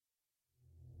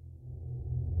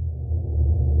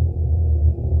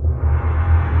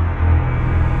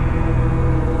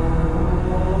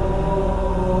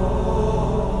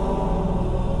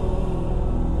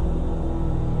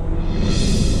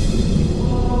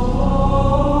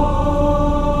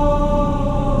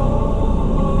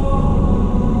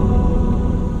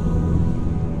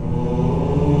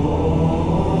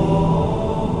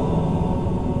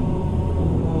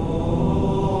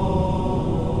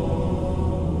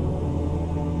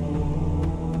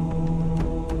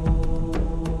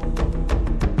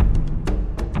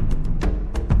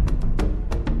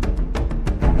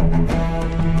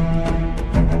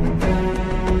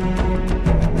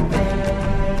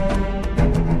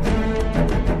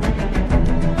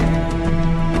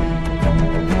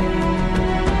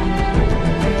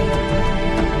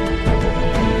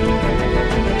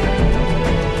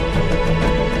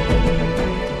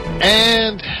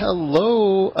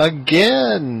hello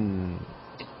again.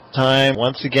 Time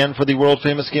once again for the world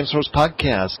famous Game Source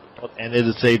podcast, and it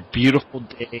is a beautiful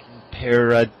day in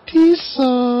Paradiso.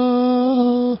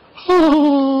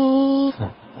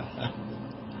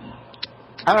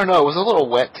 I don't know, it was a little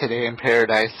wet today in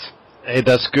Paradise. Hey,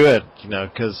 that's good,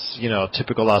 because,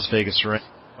 typical Las Vegas rain.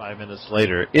 5 minutes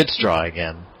later, it's dry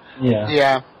again.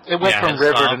 Yeah, it went from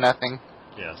river to nothing.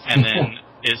 Yes. And then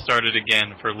it started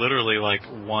again for literally like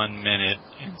 1 minute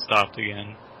and stopped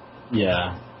again.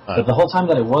 Yeah. But the whole time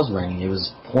that it was raining, it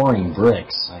was pouring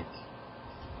bricks.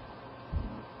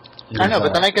 I know,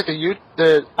 but then I get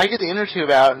the inner tube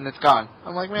out and it's gone.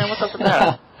 I'm like, man, what's up with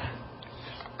that?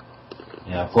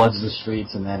 Yeah, it floods the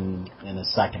streets, and then in a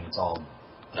second, it's all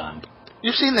done.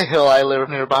 You've seen the hill I live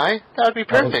nearby. That would be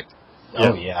perfect.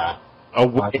 Oh yeah. I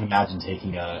can imagine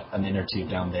taking an inner tube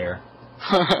down there.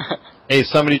 Hey,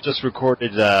 somebody just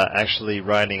recorded actually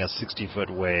riding a 60-foot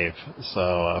wave,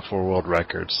 so for world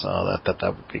records. So that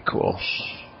would be cool.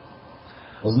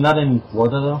 Wasn't that in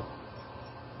Florida though?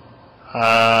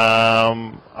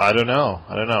 I don't know.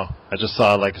 I just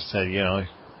saw, like I said,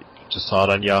 just saw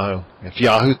it on Yahoo. If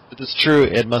Yahoo is true,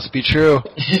 it must be true.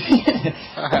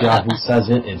 Yahoo says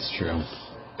it's true.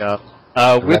 Yeah.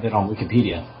 I read it on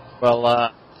Wikipedia.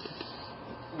 Well,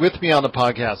 with me on the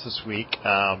podcast this week,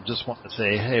 just want to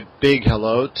say, hey, big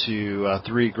hello to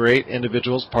three great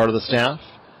individuals, part of the staff.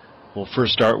 We'll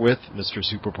first start with Mr.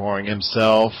 Super Pouring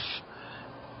himself.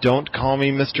 Don't call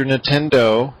me Mr.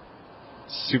 Nintendo.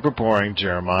 Super Pouring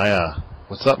Jeremiah.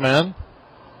 What's up, man?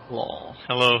 Hello.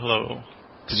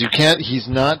 Because he's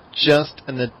not just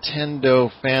a Nintendo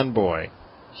fanboy.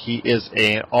 He is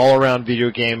an all-around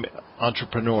video game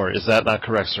entrepreneur. Is that not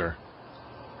correct, sir?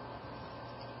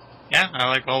 Yeah, I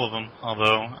like all of them,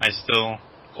 although I still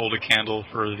hold a candle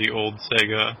for the old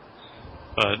Sega,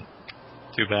 but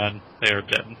too bad, they are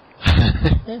dead.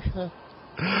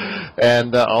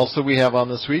 And also we have on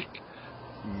this week,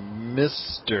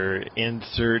 Mr.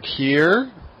 Insert here,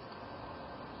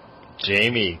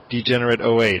 Jamie,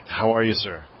 Degenerate08. How are you,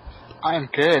 sir? I'm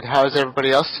good. How is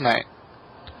everybody else tonight?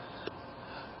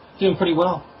 Doing pretty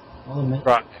well. I'll admit.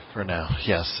 Right, for now.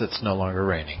 Yes, it's no longer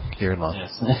raining here in London.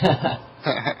 Yes.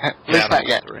 At least not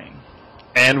yet.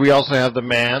 And we also have the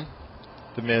man,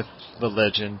 the myth, the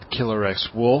legend, Killer X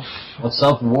Wolf. What's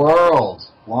up, world?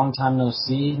 Long time no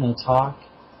see, no talk.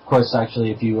 Of course,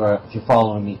 actually, if you're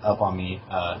following me up on me,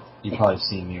 you've probably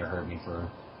seen me or heard me for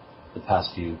the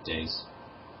past few days.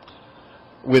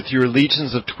 With your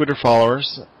legions of Twitter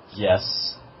followers.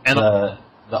 Yes. And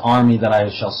the army that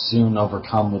I shall soon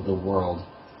overcome with the world.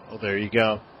 Well, there you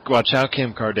go. Watch out,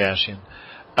 Kim Kardashian.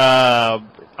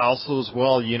 Also, as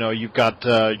well, you've got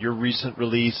your recent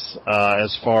release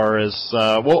as far as...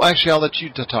 actually, I'll let you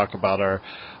talk about our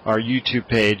YouTube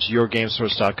page,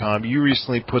 yourgamesource.com. You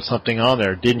recently put something on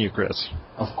there, didn't you, Chris?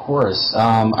 Of course.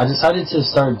 I decided to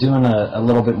start doing a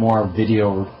little bit more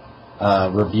video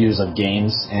reviews of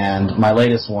games, and my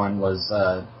latest one was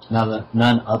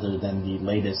none other than the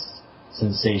latest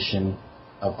sensation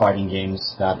of fighting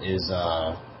games, that is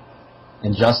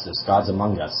Injustice, Gods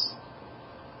Among Us.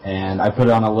 And I put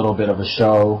on a little bit of a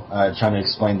show trying to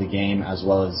explain the game, as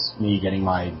well as me getting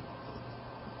my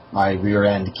rear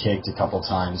end kicked a couple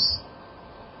times.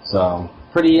 So,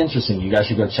 pretty interesting. You guys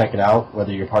should go check it out,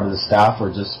 whether you're part of the staff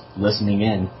or just listening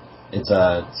in. It's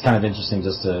kind of interesting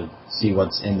just to see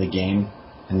what's in the game,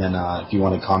 and then if you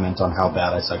want to comment on how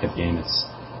bad I suck at the game, it's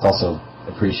also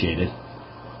appreciated.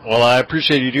 Well, I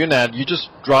appreciate you doing that. You just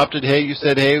dropped it. Hey, you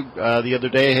said, the other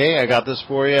day, hey, I got this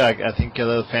for you. I think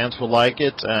the fans will like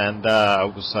it, and I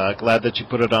was glad that you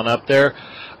put it on up there.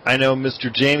 I know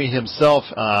Mr. Jamie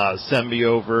himself sent me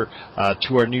over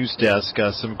to our news desk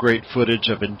some great footage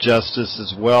of Injustice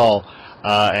as well,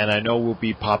 and I know we'll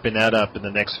be popping that up in the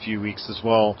next few weeks as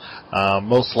well,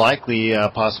 most likely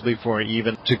possibly for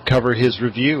even to cover his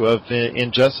review of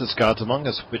Injustice, Gods Among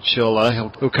Us, which he'll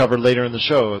cover later in the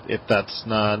show, if that's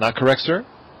not correct, sir?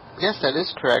 Yes, that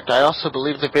is correct. I also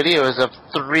believe the video is of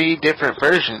 3 different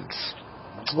versions.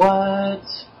 What?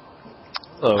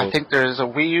 So, I think there's a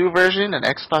Wii U version, an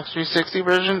Xbox 360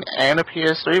 version, and a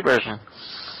PS3 version.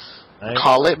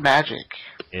 Call it magic.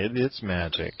 It is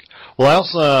magic. Well,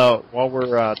 also, while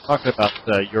we're talking about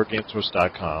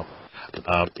yourgamesource.com,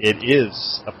 it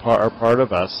is a part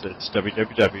of us. It's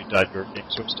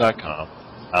www.yourgamesource.com.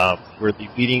 We're the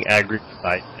leading aggregate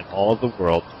site in all of the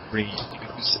world, bringing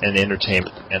news and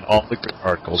entertainment and all the good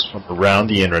articles from around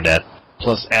the internet,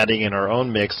 plus adding in our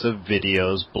own mix of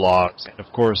videos, blogs, and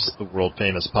of course the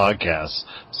world-famous podcasts.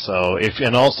 So,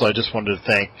 and also I just wanted to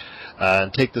thank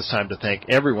and take this time to thank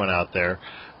everyone out there.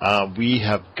 We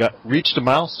have reached a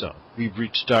milestone. we've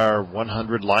reached our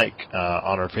 100 on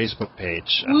our Facebook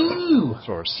page. Woo!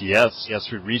 Source. Yes,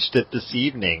 we reached it this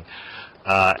evening.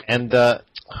 Let's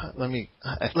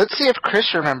see if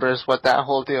Chris remembers what that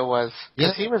whole deal was.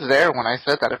 Because he was there when I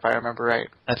said that, if I remember right.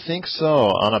 I think so.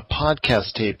 On a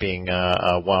podcast taping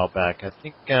a while back, I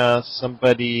think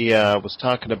somebody was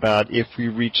talking about if we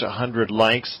reach 100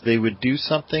 likes, they would do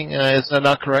something. Is that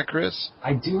not correct, Chris?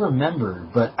 I do remember,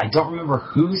 but I don't remember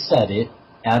who said it,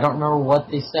 and I don't remember what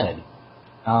they said.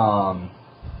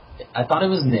 I thought it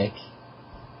was Nick.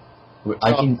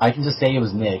 I can just say it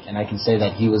was Nick, and I can say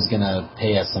that he was gonna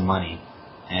pay us some money,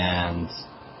 and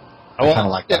I kind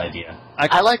of like that idea.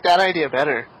 I like that idea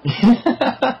better.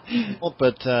 Well,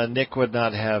 but Nick would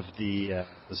not have the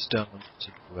stone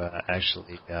to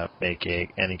actually make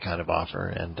any kind of offer,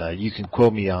 and you can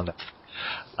quote me on that.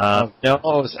 No, it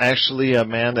was actually a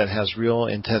man that has real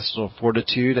intestinal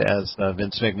fortitude, as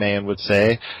Vince McMahon would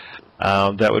say.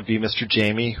 That would be Mr.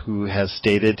 Jamie, who has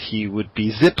stated he would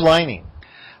be ziplining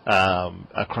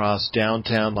across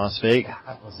downtown Las Vegas.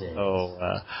 That was it.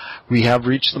 So we have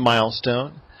reached the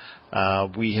milestone.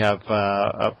 We have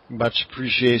much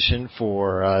appreciation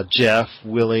for Jeff,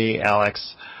 Willie,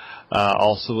 Alex,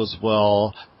 also as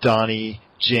well, Donnie,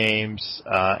 James,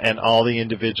 and all the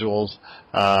individuals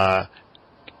that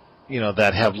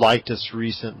have liked us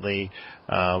recently.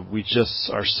 We just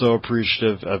are so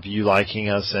appreciative of you liking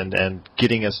us and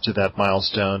getting us to that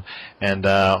milestone. And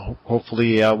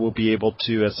hopefully we'll be able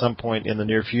to, at some point in the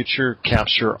near future,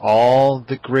 capture all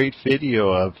the great video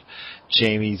of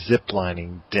Jamie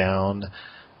ziplining down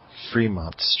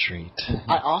Fremont Street.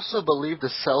 I also believe the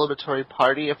celebratory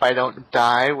party, if I don't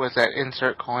die, was at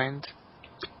Insert Coins.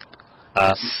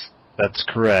 That's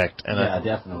correct. And yeah,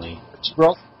 definitely. We're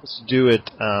also supposed to do it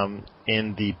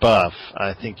in the buff.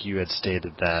 I think you had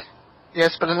stated that.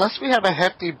 Yes, but unless we have a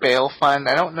hefty bail fund,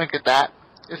 I don't think that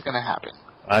is going to happen.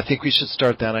 I think we should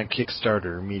start that on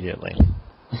Kickstarter immediately.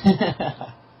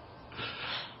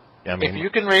 If you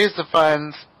can raise the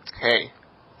funds, hey,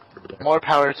 more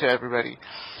power to everybody.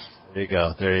 There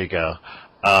you go.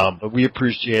 But we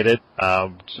appreciate it.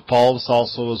 Follow us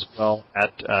also as well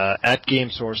at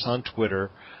GameSource on Twitter.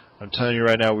 I'm telling you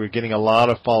right now, we're getting a lot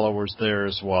of followers there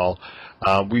as well.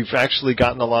 We've actually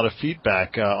gotten a lot of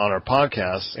feedback on our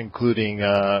podcast, including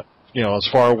as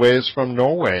far away as from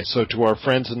Norway. So to our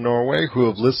friends in Norway who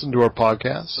have listened to our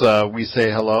podcast, we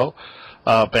say hello.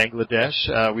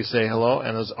 Bangladesh, we say hello,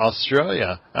 and as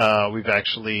Australia, we've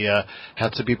actually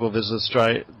had some people visit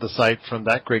the site from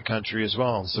that great country as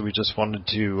well. So we just wanted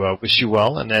to wish you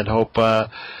well and hope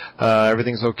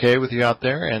everything's okay with you out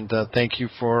there. And thank you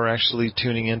for actually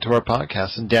tuning into our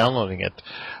podcast and downloading it.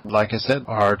 Like I said,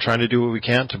 are trying to do what we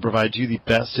can to provide you the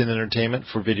best in entertainment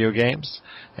for video games.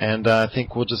 And I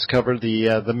think we'll just cover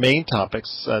the main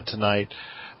topics tonight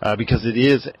because it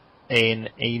is an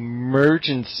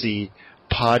emergency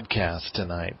podcast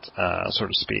tonight, so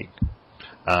to speak.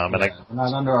 And we're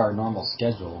not under our normal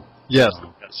schedule. Yes,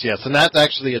 and that's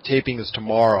actually a taping is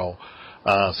tomorrow,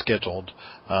 scheduled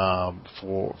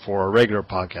for a regular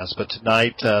podcast. But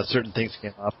tonight, certain things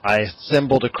came up. I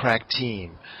assembled a crack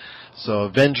team. So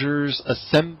Avengers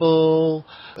assemble.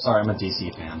 Sorry, I'm a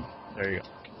DC fan. There you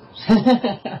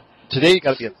go. Today you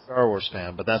got to be a Star Wars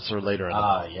fan, but that's for later in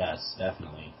the yes,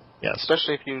 definitely. Yes.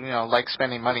 Especially if you like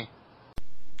spending money.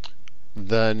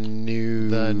 The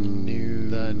news.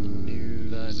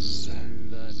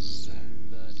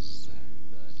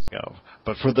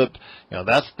 But for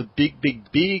that's the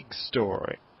big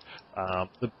story.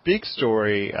 The big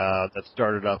story that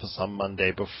started off on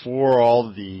Monday before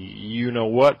all the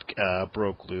you-know-what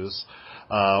broke loose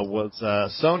was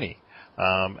Sony.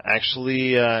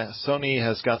 Actually, Sony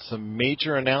has got some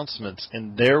major announcements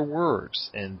in their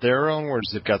own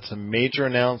words, they've got some major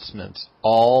announcements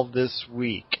all this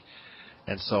week.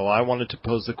 And so I wanted to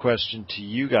pose the question to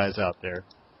you guys out there.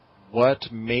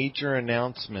 What major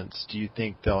announcements do you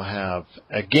think they'll have,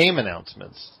 game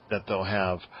announcements that they'll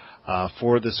have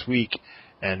for this week?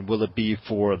 And will it be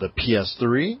for the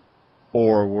PS3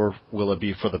 or will it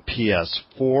be for the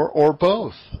PS4 or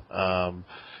both?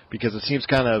 Because it seems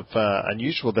kind of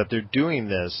unusual that they're doing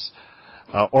this,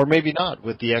 or maybe not,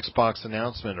 with the Xbox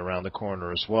announcement around the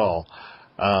corner as well.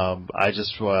 I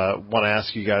just want to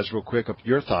ask you guys real quick of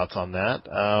your thoughts on that.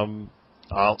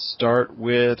 I'll start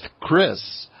with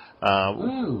Chris.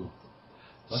 Lucky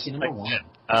number one.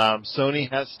 Sony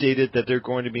has stated that they're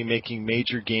going to be making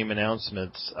major game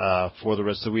announcements for the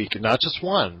rest of the week. Not just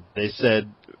one. They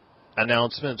said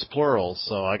announcements, plural,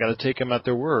 so I got to take them at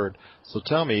their word. So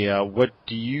tell me, what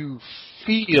do you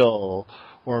feel,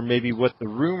 or maybe what the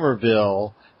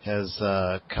rumorville has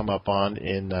come up on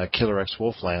in Killer X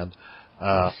Wolfland?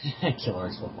 Killer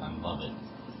Xbox One, love it.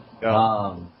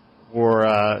 Or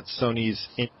Sony's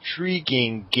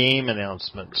intriguing game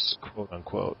announcements, quote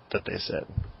unquote, that they said.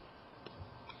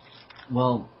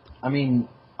 Well, I mean,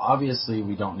 obviously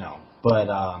we don't know, but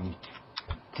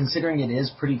considering it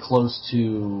is pretty close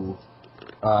to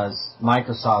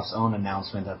Microsoft's own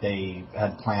announcement that they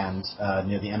had planned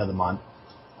near the end of the month,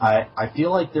 I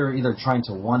feel like they're either trying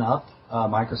to one-up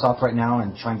Microsoft right now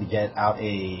and trying to get out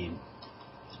a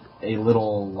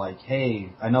little, like,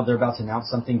 hey, I know they're about to announce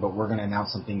something, but we're going to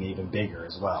announce something even bigger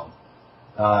as well.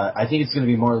 I think it's going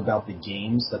to be more about the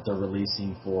games that they're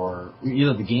releasing for,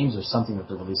 either the games or something that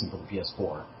they're releasing for the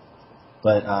PS4.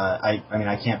 But I mean,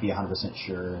 I can't be 100%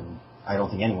 sure, and I don't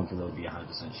think anyone can really be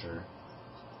 100% sure.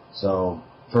 So,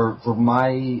 from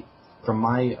my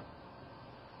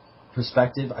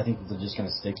perspective, I think that they're just going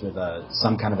to stick with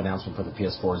some kind of announcement for the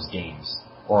PS4's games,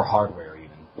 or hardware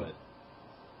even. But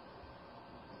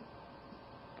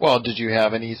well, did you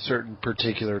have any certain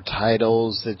particular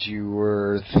titles that you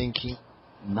were thinking?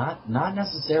 Not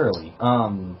necessarily.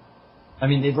 I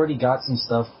mean, they've already got some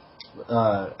stuff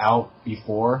out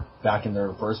before, back in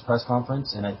their first press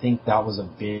conference, and I think that was a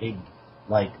big,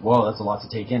 like, whoa, that's a lot to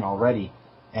take in already.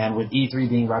 And with E3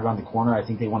 being right around the corner, I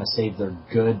think they want to save their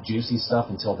good, juicy stuff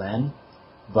until then.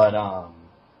 But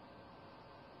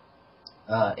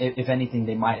if anything,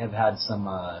 they might have had some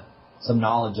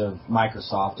knowledge of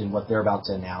Microsoft and what they're about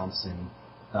to announce, and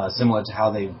similar to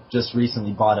how they just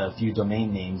recently bought a few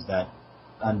domain names that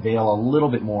unveil a little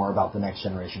bit more about the next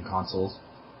generation consoles.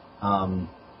 I'm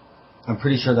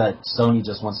pretty sure that Sony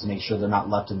just wants to make sure they're not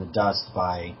left in the dust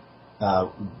by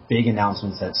big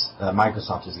announcements that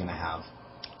Microsoft is going to have.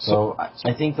 So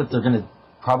I think that they're going to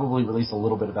probably release a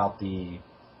little bit about the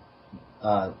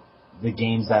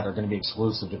games that are going to be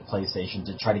exclusive to PlayStation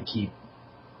to try to keep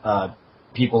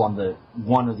people on the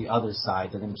one or the other side.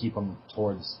 They're going to keep them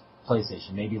towards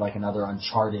PlayStation, maybe like another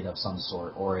Uncharted of some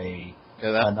sort, or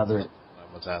another.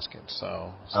 I was asking.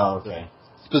 So okay.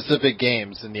 Specific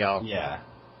games in the offer. Yeah.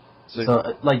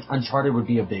 So, like, Uncharted would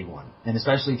be a big one. And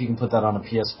especially if you can put that on a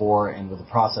PS4 and with the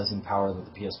processing power that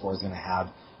the PS4 is going to have,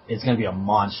 it's going to be a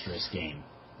monstrous game.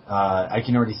 I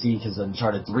can already see, because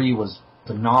Uncharted 3 was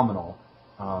phenomenal,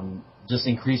 just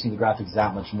increasing the graphics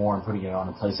that much more and putting it on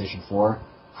a PlayStation 4,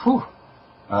 whew,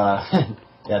 yeah,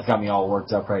 it's got me all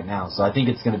worked up right now. So I think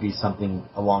it's going to be something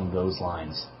along those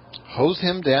lines. Hose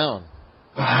him down.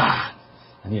 I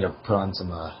need to put on some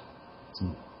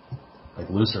like,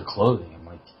 looser clothing. I'm,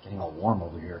 like, getting all warm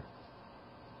over here.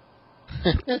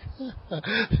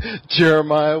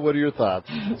 Jeremiah, what are your thoughts?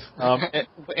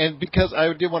 And because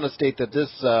I did want to state that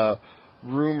this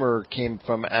rumor came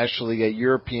from actually a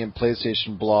European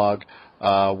PlayStation blog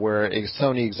where a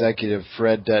Sony executive,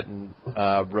 Fred Dutton,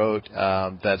 wrote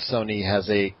that Sony has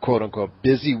a quote-unquote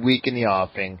busy week in the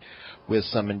offing with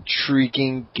some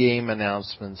intriguing game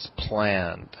announcements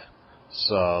planned.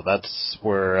 So that's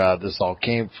where this all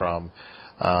came from.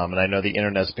 And I know the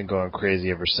internet's been going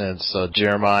crazy ever since. So,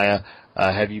 Jeremiah,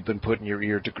 have you been putting your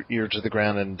ear to the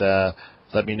ground and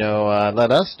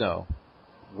let us know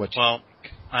what you think?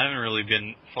 I haven't really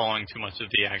been following too much of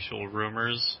the actual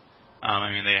rumors.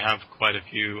 I mean, they have quite a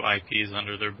few IPs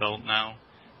under their belt now.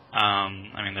 I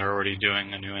mean, they're already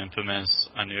doing a new Infamous,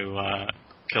 a new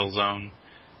Killzone.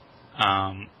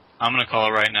 I'm going to call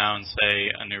it right now and say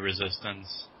a new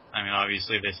Resistance. I mean,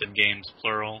 obviously they said games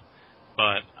plural,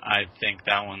 but I think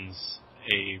that one's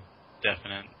a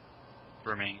definite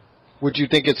for me. Would you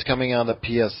think it's coming on the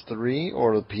PS3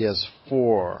 or the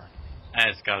PS4?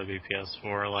 It's got to be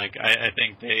PS4. Like, I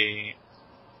think they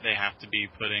have to be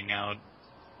putting out,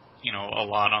 you know, a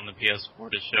lot on the PS4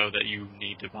 to show that you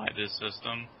need to buy this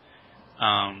system.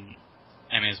 I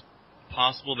mean, it's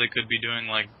possible they could be doing,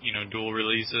 like, you know, dual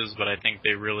releases, but I think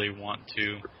they really want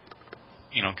to,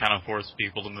 you know, kind of force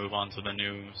people to move on to the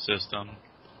new system.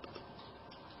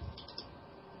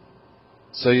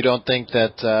 So you don't think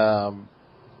that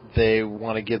they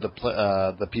want to give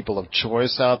the people of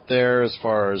choice out there as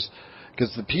far as,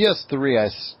 because the PS3, I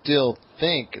still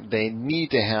think they need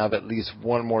to have at least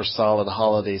one more solid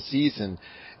holiday season,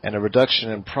 and a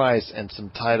reduction in price and some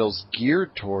titles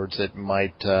geared towards it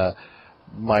might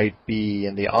be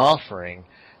in the offering.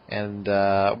 And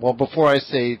well, before I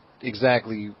say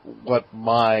exactly what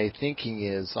my thinking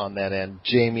is on that end,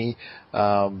 Jamie,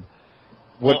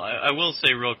 well, I will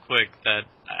say real quick that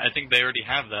I think they already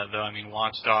have that, though. I mean,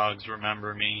 Watch Dogs,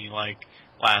 Remember Me, like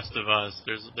Last of Us.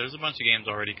 There's a bunch of games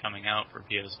already coming out for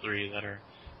PS3 that are,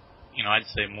 you know, I'd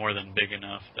say more than big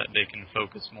enough that they can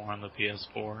focus more on the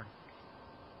PS4.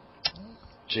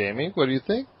 Jamie, what do you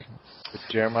think? Would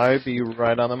Jeremiah be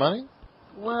right on the money?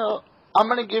 Well, I'm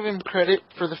going to give him credit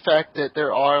for the fact that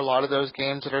there are a lot of those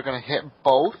games that are going to hit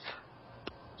both.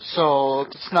 So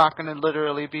it's not going to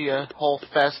literally be a whole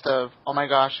fest of, oh my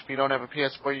gosh, if you don't have a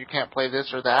PS4, you can't play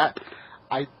this or that.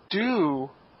 I do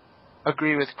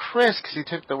agree with Chris, because he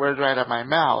took the words right out of my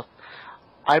mouth.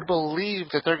 I believe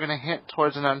that they're going to hint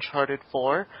towards an Uncharted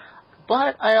 4,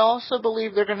 but I also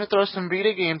believe they're going to throw some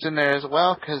Vita games in there as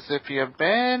well, because if you've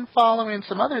been following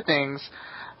some other things,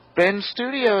 Ben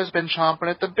Studio has been chomping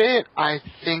at the bit. I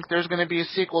think there's going to be a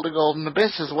sequel to Golden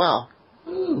Abyss as well.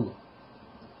 Ooh.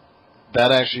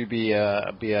 That'd actually be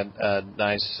a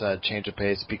nice change of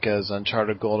pace, because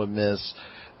Uncharted Golden Abyss,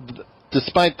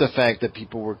 despite the fact that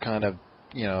people were kind of,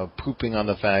 pooping on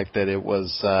the fact that it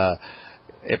was,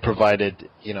 it provided,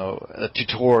 a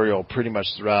tutorial pretty much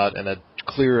throughout and a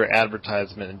clear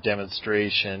advertisement and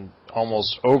demonstration,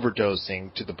 almost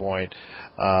overdosing to the point,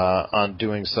 on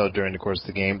doing so during the course of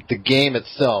the game. The game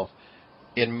itself,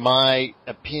 in my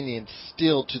opinion,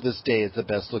 still to this day is the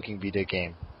best looking Vita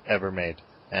game ever made.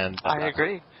 And I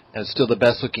agree. And it's still the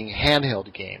best looking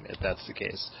handheld game, if that's the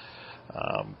case.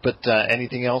 But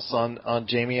anything else on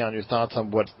Jamie, on your thoughts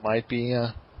on what might be?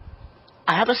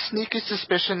 I have a sneaky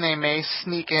suspicion they may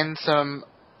sneak in some,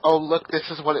 oh look, this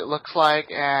is what it looks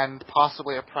like, and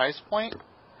possibly a price point.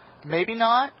 Maybe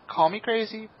not, call me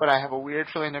crazy, but I have a weird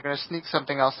feeling they're going to sneak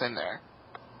something else in there.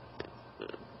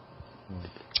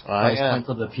 Price point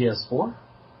for the PS4?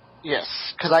 Yes,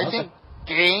 because I think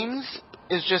games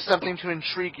is just something to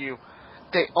intrigue you.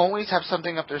 They always have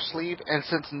something up their sleeve, and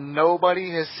since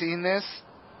nobody has seen this,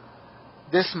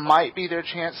 this might be their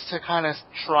chance to kind of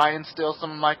try and steal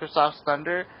some of Microsoft's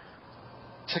thunder,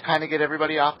 to kind of get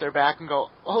everybody off their back and go,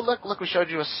 oh, look, we showed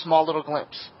you a small little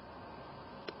glimpse.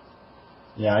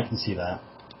 Yeah, I can see that.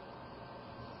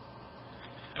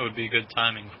 It would be good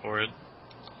timing for it.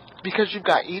 Because you've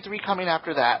got E3 coming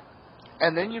after that,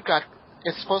 and then you've got,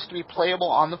 it's supposed to be playable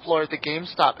on the floor at the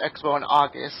GameStop Expo in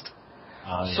August.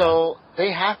 Yeah. So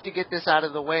they have to get this out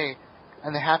of the way,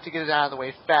 and they have to get it out of the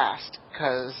way fast,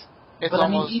 because it's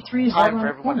almost E3 is time right for around the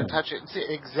everyone to corner. touch it and see.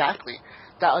 Exactly.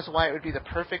 That was why it would be the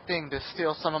perfect thing to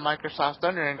steal some of Microsoft's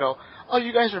thunder and go, oh,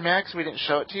 you guys are mad because we didn't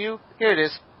show it to you? Here it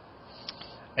is.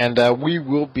 And we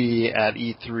will be at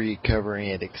E3 covering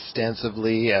it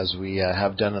extensively, as we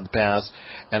have done in the past.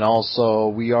 And also,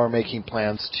 we are making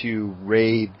plans to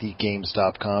raid the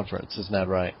GameStop conference. Isn't that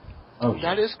right? Oh, yeah.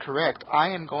 That is correct. I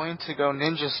am going to go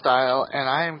ninja style, and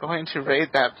I am going to raid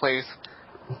that place.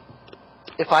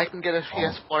 If I can get a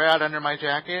PS4 out under my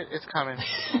jacket, it's coming.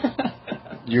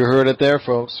 You heard it there,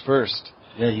 folks, first.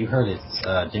 Yeah, you heard it.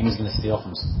 Jamie's going to steal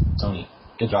from Sony.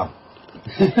 Good job.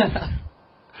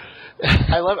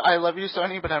 I love you,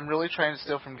 Sony, but I'm really trying to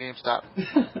steal from GameStop.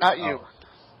 Not you.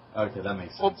 Oh. Okay, that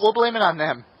makes sense. We'll blame it on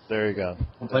them. There you go.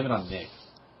 We'll blame it on Nick.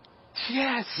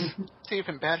 Yes! It's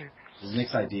even better. It was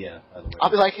Nick's idea, by the way.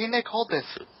 I'll be like, hey, Nick, hold this.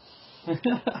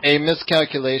 A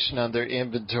miscalculation on their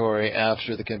inventory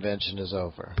after the convention is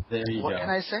over. There you go. What can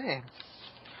I say?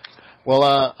 Well,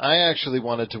 I actually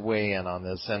wanted to weigh in on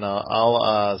this, and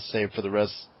I'll say for the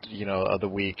rest, of the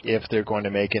week, if they're going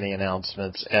to make any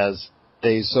announcements, as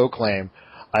they so claim,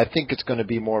 I think it's going to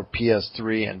be more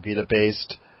PS3 and Vita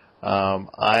based. I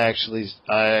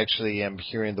actually am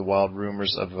hearing the wild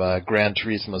rumors of Gran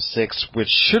Turismo 6, which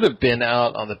should have been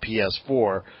out on the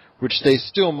PS4, which they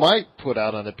still might put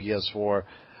out on the PS4.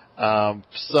 For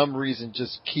some reason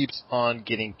just keeps on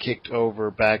getting kicked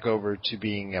back over to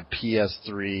being a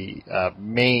PS3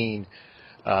 main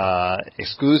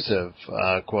exclusive,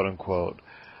 quote unquote.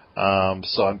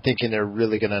 So I'm thinking they're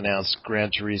really going to announce Gran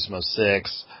Turismo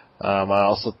 6. I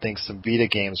also think some Vita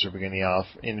games are going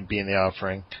to be in the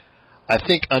offering. I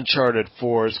think Uncharted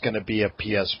 4 is going to be a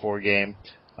PS4 game.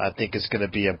 I think it's going to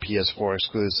be a PS4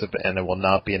 exclusive, and it will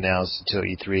not be announced until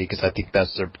E3, because I think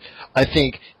I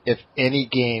think if any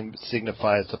game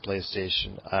signifies the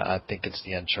PlayStation, I think it's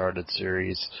the Uncharted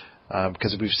series,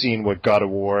 because we've seen what God of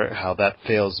War, how that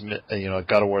fails.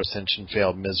 God of War Ascension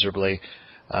failed miserably.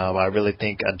 I really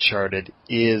think Uncharted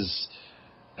is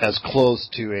as close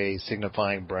to a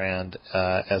signifying brand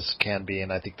as can be,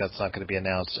 and I think that's not going to be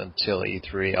announced until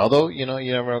E3. Although, you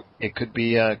never know, it could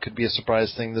be a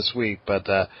surprise thing this week, but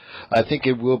I think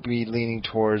it will be leaning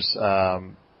towards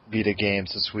Vita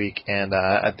games this week, and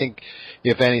I think,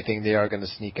 if anything, they are going to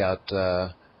sneak out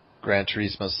Gran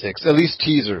Turismo 6. At least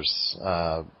teasers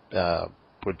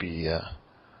would be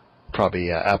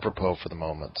probably apropos for the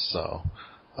moment. So,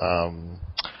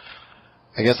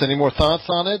 I guess any more thoughts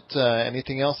on it?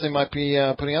 Anything else they might be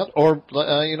putting out? Or,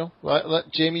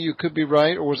 Jamie, you could be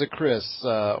right, or was it Chris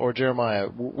or Jeremiah?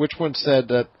 Which one said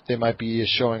that they might be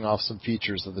showing off some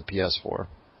features of the PS4?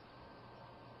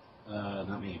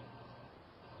 Not me.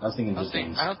 I was thinking just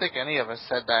games. I don't think any of us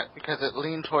said that because it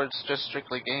leaned towards just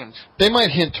strictly games. They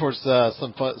might hint towards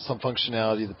some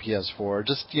functionality of the PS4,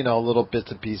 just little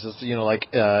bits and pieces,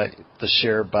 like the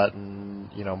share button,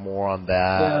 more on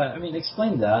that. Yeah, I mean,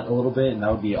 explain that a little bit, and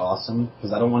that would be awesome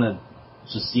because I don't want to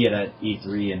just see it at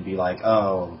E3 and be like,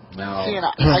 oh no. See, and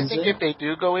I think if they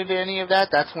do go into any of that,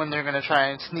 that's when they're going to try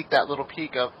and sneak that little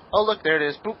peek of, oh look, there it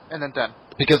is, boop, and then done.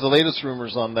 Because the latest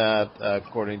rumors on that,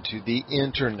 according to the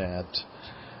internet,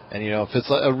 and if it's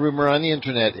a rumor on the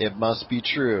internet, it must be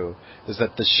true, is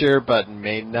that the share button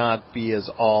may not be as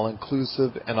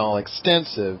all-inclusive and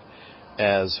all-extensive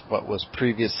as what was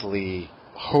previously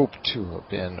hoped to have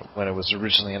been when it was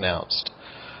originally announced.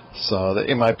 So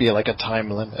it might be like a time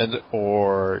limit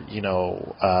or,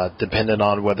 dependent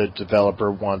on whether the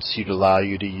developer wants you to allow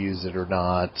you to use it or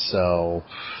not. So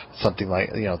something like,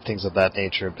 things of that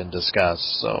nature have been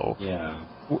discussed. So yeah,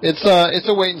 it's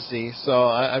a wait and see. So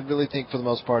I really think for the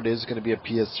most part it is going to be a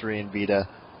PS3 and Vita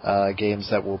games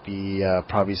that will be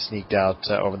probably sneaked out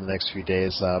over the next few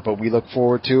days. But we look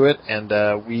forward to it. And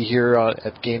we here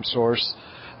at GameSource,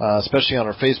 especially on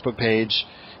our Facebook page,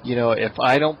 if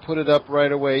I don't put it up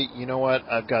right away, you know what?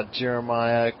 I've got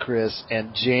Jeremiah, Chris,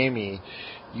 and Jamie.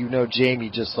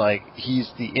 Jamie just like he's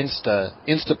the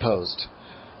Insta post.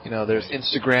 There's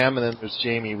Instagram and then there's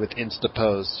Jamie with Insta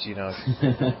post.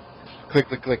 Click,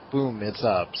 click, click, boom, it's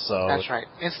up. So that's right.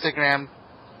 Instagram,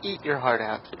 eat your heart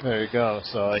out. There you go.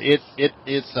 So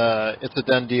it's a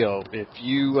done deal. If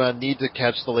you need to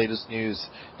catch the latest news,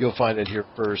 you'll find it here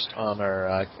first on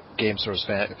our GameSource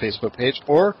Facebook page.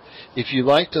 Or if you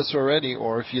liked us already,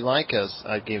 or if you like us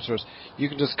at GameSource, you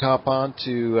can just hop on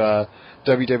to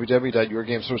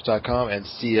www.yourgamesource.com and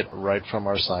see it right from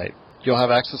our site. You'll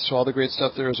have access to all the great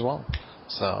stuff there as well.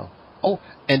 So,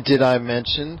 and did I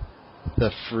mention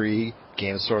the free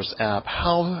GameSource app?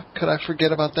 How could I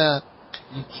forget about that?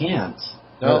 You can't.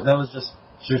 No. That was just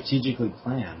strategically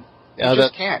planned. You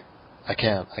just can't. I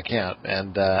can't.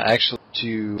 And actually,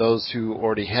 to those who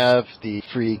already have the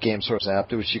free GameSource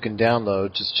app, which you can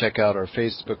download, just check out our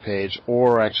Facebook page,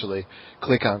 or actually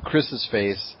click on Chris's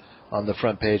face on the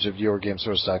front page of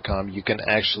yourgamesource.com. You can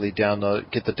actually get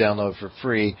the download for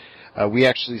free. We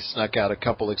actually snuck out a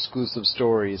couple exclusive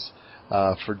stories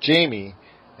for Jamie,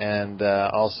 and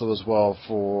also as well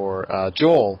for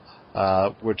Joel,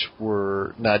 which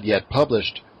were not yet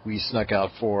published. We snuck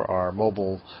out for our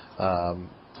mobile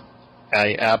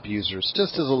app users,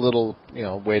 just as a little,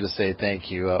 way to say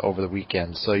thank you over the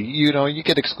weekend. So you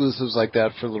get exclusives like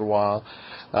that for a little while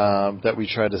that we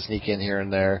try to sneak in here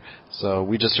and there. So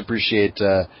we just appreciate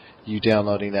you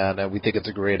downloading that, and we think it's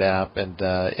a great app, and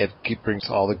it brings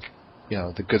all the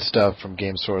the good stuff from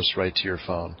GameSource right to your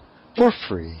phone for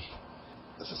free.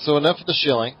 So enough of the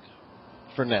shilling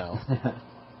for now.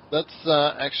 Let's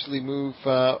actually move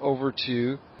over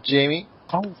to Jamie.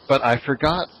 Oh. But I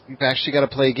forgot, we've actually got to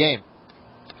play a game.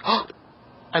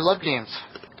 I love games.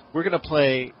 We're going to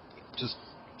play just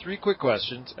 3 quick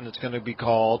questions, and it's going to be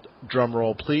called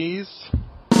Drumroll Please.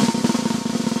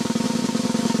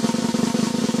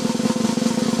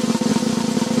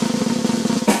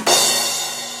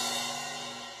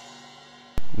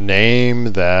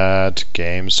 Name that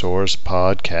GameSource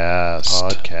podcast.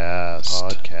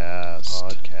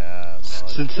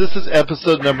 Since this is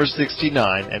episode number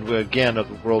 69, and we're again of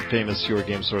the world famous Your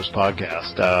GameSource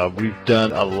podcast, we've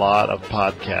done a lot of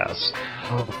podcasts.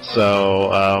 So,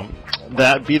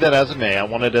 that be that as it may, I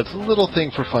wanted as a little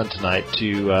thing for fun tonight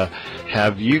to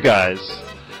have you guys,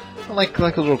 like a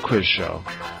little quiz show,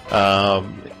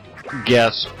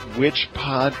 guess which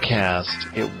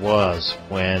podcast it was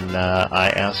when I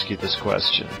asked you this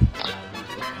question.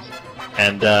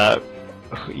 And,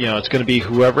 it's going to be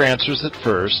whoever answers it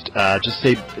first. Just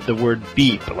say the word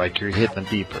beep, like you're hitting a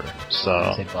beeper.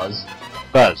 So Say buzz.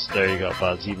 Buzz. There you go,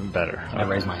 Buzz. Even better. I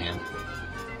raise my hand.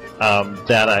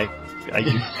 That I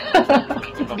You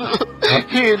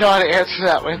didn't know how to answer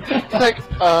that one. It's like,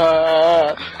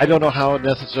 I don't know how it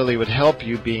necessarily would help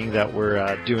you, being that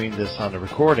we're doing this on a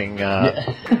recording.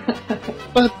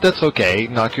 But that's okay.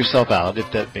 Knock yourself out if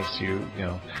that makes you,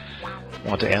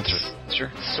 want to answer.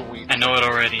 Sure. sweet. I know it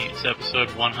already. It's episode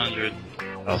 100.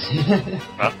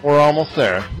 We're almost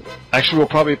there. Actually, we'll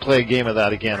probably play a game of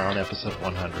that again on episode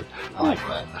 100. I like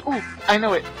that. Ooh, I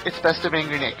know it. It's Best of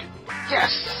Angry Nick.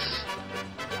 Yes!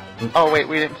 Oh, wait,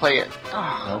 we didn't play it.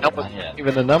 Oh. Nope, not yet.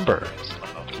 Even the number.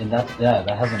 And that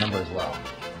has a number as well.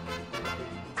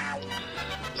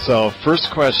 So,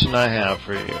 first question I have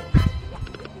for you.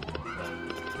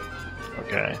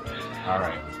 Okay.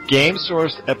 Alright.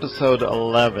 GameSource episode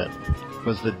 11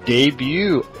 was the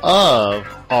debut of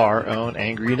our own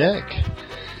Angry Nick.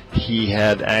 He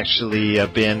had actually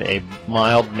been a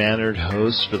mild-mannered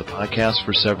host for the podcast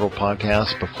for several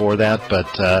podcasts before that, but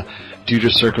due to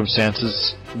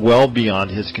circumstances well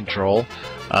beyond his control,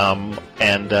 Hulk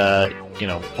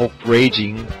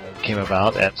Raging came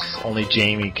about, as only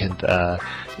Jamie can,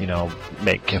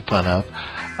 make fun of.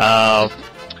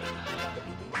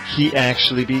 He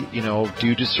actually,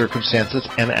 due to circumstances,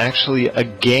 and actually a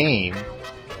game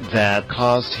that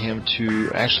caused him to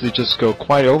actually just go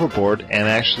quite overboard and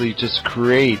actually just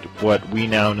create what we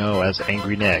now know as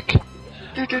Angry Nick.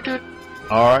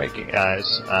 Alright,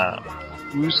 guys.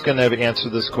 Who's going to answer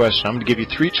this question? I'm going to give you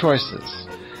three choices.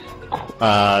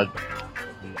 A.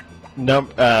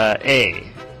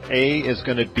 A is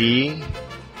going to be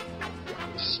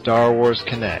Star Wars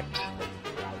Kinect.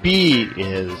 B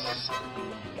is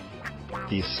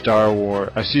the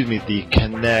the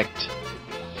Kinect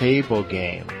Fable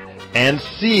game. And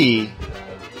C,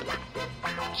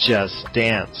 Just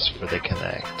Dance for the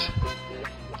Kinect.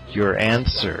 Your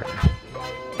answer.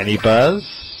 Any buzz?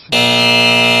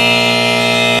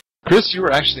 Chris, you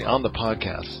were actually on the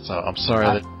podcast, so I'm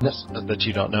sorry that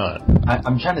you don't know it.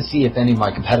 I'm trying to see if any of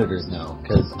my competitors know,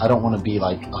 because I don't want to be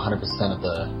like 100% of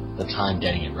the time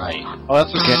getting it right. Oh,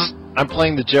 that's okay. I'm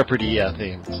playing the Jeopardy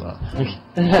theme, so.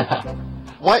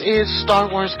 What is Star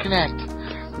Wars Kinect?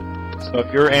 So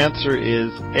if your answer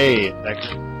is A,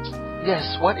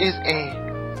 Yes, what is A?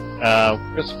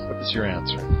 Chris, what is your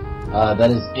answer?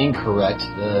 That is incorrect.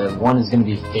 The one is going to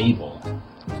be Fable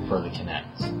for the Kinect.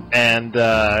 And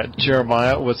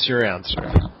Jeremiah, what's your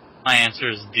answer? My answer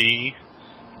is D.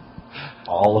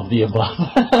 All of the above.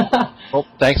 Well,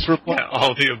 thanks for playing. Yeah,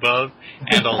 all of the above,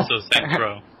 and also Saints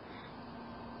Row.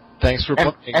 Thanks for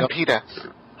playing. And PETA.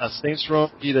 Saints Row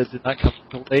and PETA did not come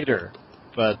until later,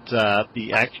 but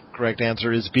the correct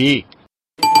answer is B.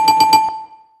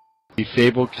 The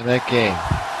Fable Kinect game.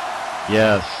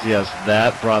 Yes,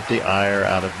 that brought the ire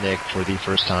out of Nick for the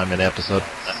first time in episode.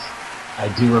 I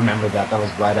do remember that. That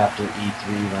was right after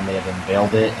E3 when they had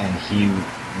unveiled it, and he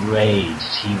raged.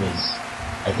 He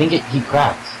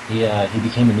cracked. He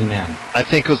became a new man. I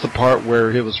think it was the part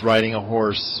where he was riding a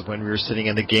horse when we were sitting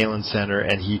in the Galen Center,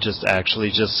 and he just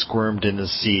squirmed in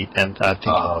his seat, and I think...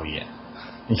 Oh, yeah.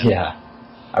 Yeah.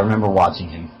 I remember watching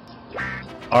him.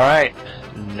 Alright,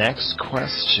 next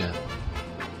question.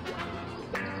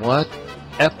 What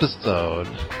episode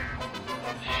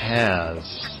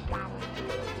has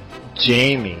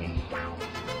Jamie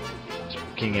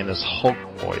speaking in his Hulk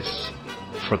voice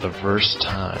for the first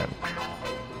time?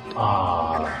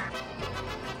 I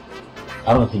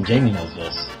don't think Jamie knows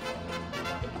this.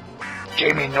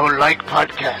 Jamie No Like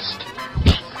Podcast.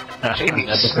 Jamie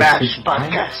Smash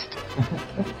Podcast.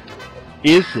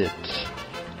 Is it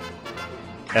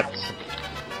episode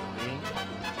 3,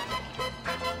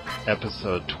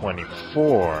 episode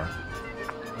 24,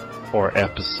 or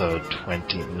episode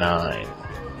 29?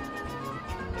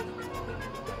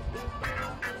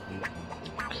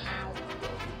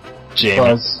 Jamie.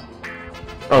 Buzz.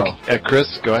 Okay,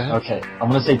 Chris, go ahead. Okay, I'm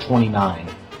going to say 29.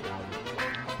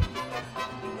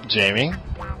 Jamie?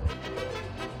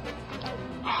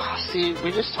 See,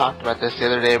 we just talked about this the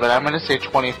other day, but I'm going to say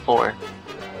 24.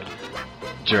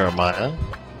 Jeremiah?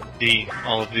 D,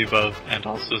 all of the above, and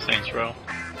also Saints Row.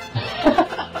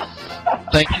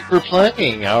 Thank you for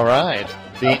playing. All right.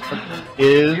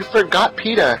 You forgot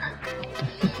PETA.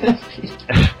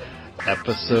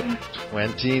 Episode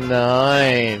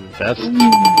 29. That's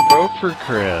pro for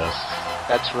Chris.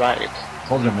 That's right. I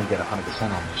told you I'm going to get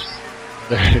 100% on this.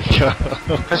 There you go.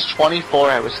 Because 24,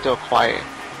 I was still quiet.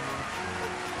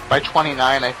 By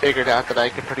 29, I figured out that I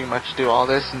could pretty much do all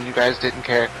this, and you guys didn't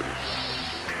care.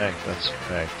 That's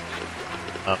correct.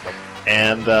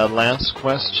 And last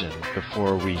question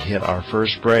before we hit our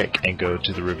first break and go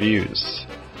to the reviews.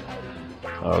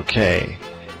 Okay.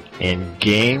 In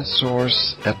Game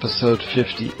Source episode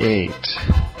 58,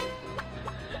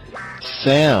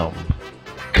 Sam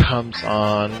comes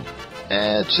on,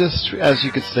 just as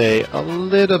you could say, a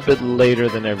little bit later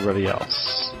than everybody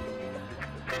else.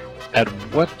 At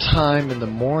what time in the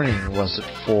morning was it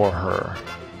for her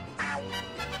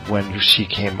when she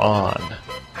came on?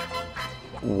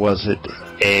 Was it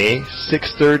A,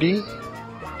 6:30,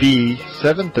 B,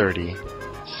 7:30,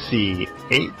 C,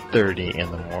 8:30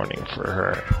 in the morning for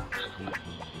her?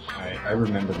 Alright, I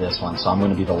remember this one, so I'm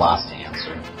going to be the last to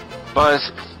answer.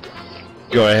 Buzz.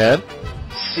 Go ahead.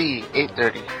 C,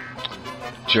 8:30.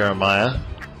 Jeremiah.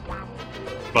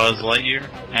 Buzz Lightyear,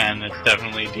 and it's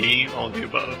definitely D, all of the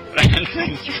above.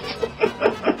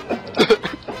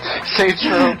 Saints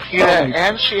Row, PETA,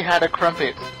 and she had a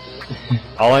crumpet.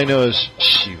 All I know is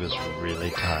she was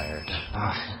really tired.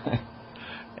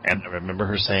 And I remember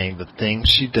her saying the things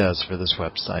she does for this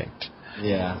website.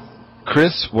 Yeah.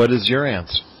 Chris, what is your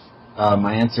answer?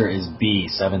 My answer is B,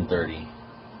 7:30.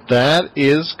 That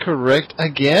is correct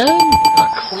again. A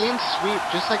clean sweep,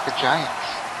 just like the Giants.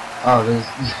 Oh, there's...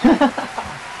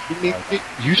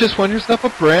 You just won yourself a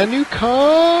brand new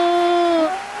car.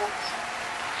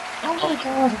 Oh my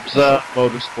god. It's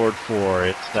Motorsport 4.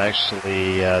 It's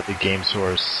actually the Game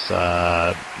Source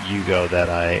Yugo that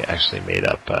I actually made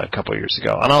up a couple years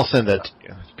ago. And I'll send that to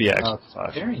you. It's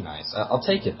BX5. Very nice. I'll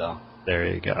take it, though. There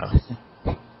you go.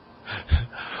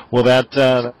 Well, that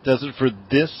does it for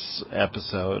this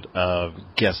episode of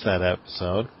Guess That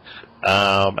Episode.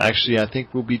 Actually, I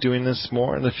think we'll be doing this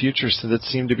more in the future since it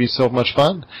seemed to be so much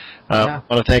fun. I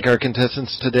want to thank our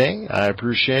contestants today. I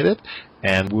appreciate it.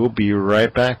 And we'll be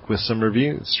right back with some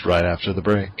reviews right after the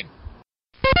break.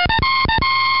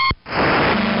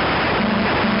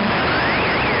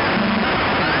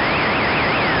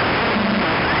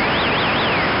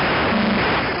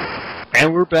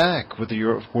 And we're back with the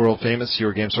world-famous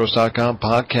YourGameSource.com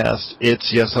podcast.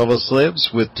 It's Yes Elvis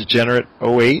Lives with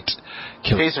Degenerate08.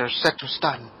 Taser, set to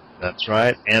stun. That's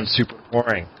right, and Super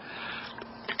Boring.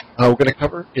 We're going to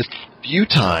cover it's review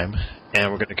time,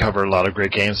 and we're going to cover a lot of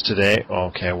great games today.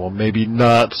 Okay, well, maybe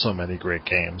not so many great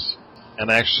games.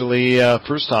 And actually,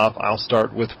 first off, I'll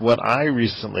start with what I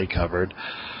recently covered,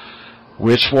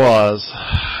 which was,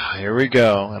 here we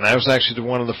go, and I was actually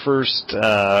one of the first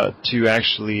to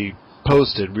actually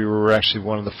post it. We were actually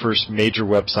one of the first major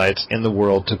websites in the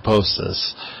world to post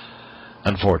this,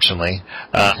 unfortunately.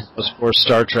 It was for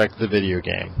Star Trek the video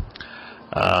game.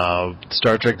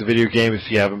 Star Trek the video game, if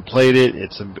you haven't played it,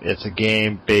 it's a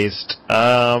game based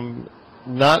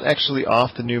not actually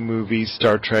off the new movie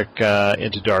Star Trek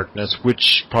Into Darkness,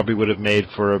 which probably would have made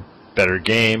for a better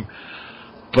game,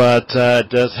 but it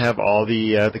does have all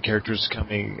the characters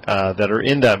coming that are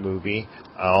in that movie,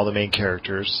 all the main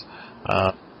characters.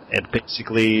 And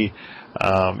basically,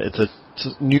 it's a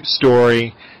new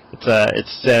story.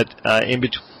 It's set in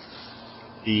between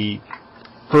the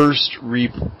first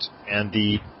reboot and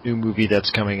the new movie that's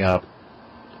coming up.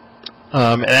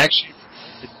 And actually,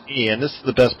 and this is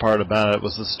the best part about it,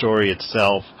 was the story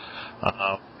itself.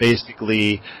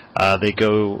 Basically, they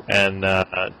go and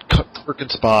Kirk and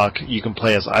Spock, you can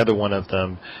play as either one of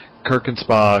them. Kirk and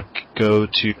Spock go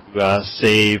to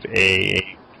save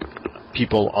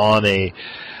people on a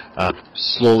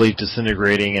slowly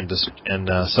disintegrating and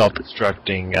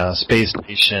self-destructing space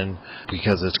station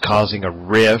because it's causing a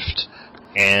rift.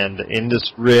 And in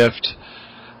this rift,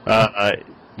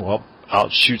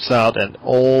 shoots out an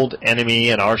old enemy,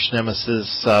 an arch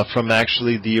nemesis from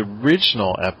actually the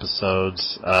original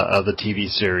episodes of the TV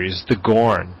series, the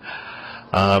Gorn.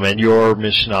 And your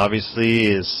mission, obviously,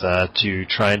 is to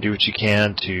try and do what you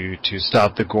can to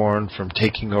stop the Gorn from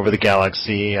taking over the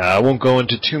galaxy. I won't go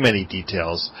into too many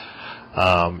details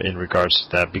in regards to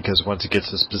that, because once it gets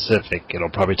to specific, it'll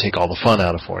probably take all the fun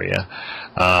out of for you.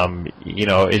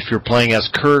 If you're playing as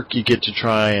Kirk, you get to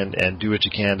try and do what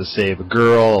you can to save a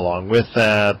girl. Along with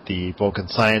that, the Vulcan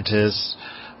scientists.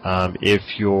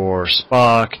 If you're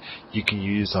Spock, you can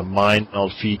use a mind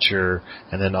meld feature,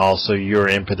 and then also your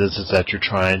impetus is that you're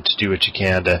trying to do what you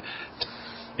can to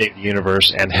save the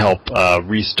universe and help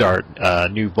restart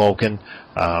New Vulcan,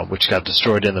 which got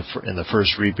destroyed in the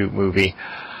first reboot movie.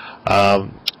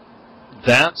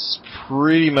 That's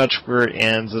pretty much where it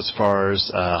ends as far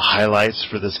as highlights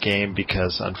for this game,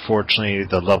 because unfortunately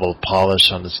the level of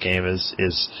polish on this game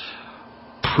is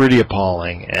pretty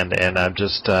appalling, and I'm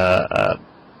just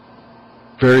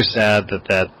very sad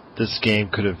that this game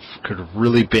could have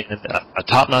really been a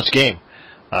top-notch game.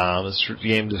 This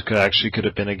game could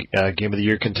have been a Game of the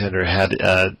Year contender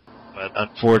but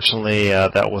unfortunately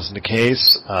that wasn't the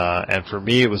case. And for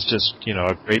me, it was just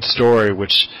a great story,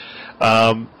 which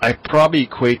I probably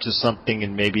equate to something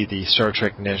in maybe the Star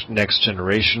Trek Next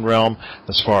Generation realm,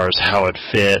 as far as how it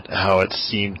fit, how it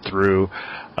seemed through,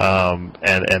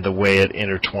 and the way it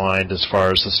intertwined as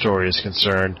far as the story is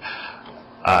concerned.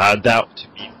 That, to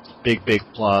me, is a big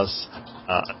plus.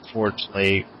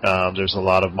 Unfortunately, there's a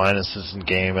lot of minuses in the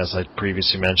game, as I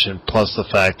previously mentioned, plus the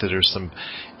fact that there's some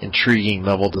intriguing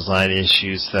level design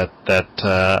issues that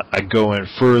I go in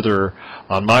further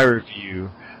on my review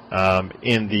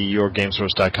in the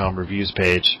YourGameSource.com reviews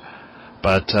page.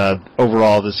 But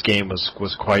overall, this game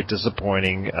was quite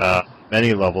disappointing,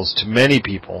 many levels, to many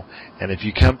people. And if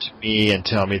you come to me and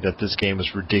tell me that this game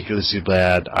is ridiculously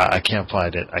bad, I can't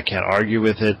fight it. I can't argue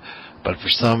with it. But for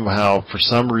some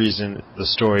reason, the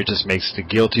story just makes it a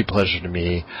guilty pleasure to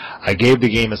me. I gave the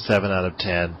game a 7 out of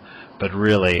 10, but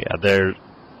really,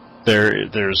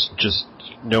 there's just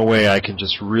no way I can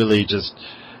just really just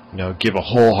give a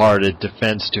wholehearted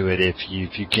defense to it if you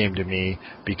came to me,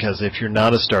 because if you're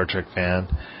not a Star Trek fan,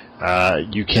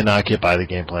 you cannot get by the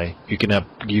gameplay. You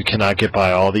cannot get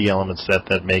by all the elements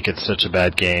that make it such a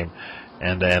bad game,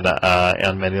 and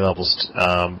on many levels.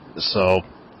 So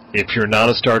if you're not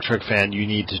a Star Trek fan, you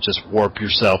need to just warp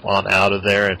yourself on out of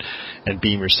there and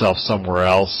beam yourself somewhere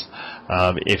else.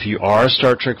 If you are a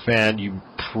Star Trek fan, you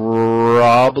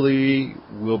probably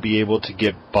will be able to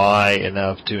get by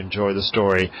enough to enjoy the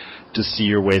story, to see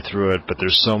your way through it, but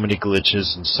there's so many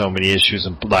glitches and so many issues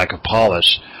and lack of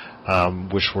polish,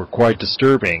 which were quite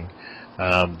disturbing,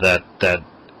 that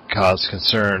cause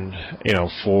concern,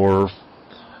 for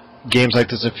games like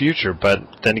this in the future. But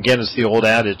then again, it's the old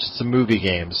adage, it's a movie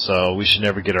game, so we should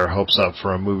never get our hopes up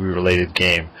for a movie-related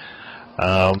game.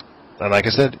 And like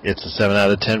I said, it's a 7 out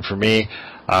of 10 for me.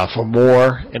 For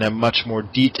more, in a much more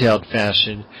detailed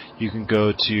fashion, you can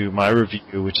go to my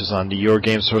review, which is on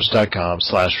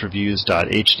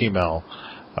yourgamesource.com/reviews.html,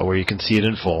 where you can see it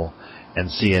in full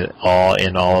and see it all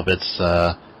in all of its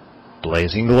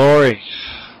blazing glory.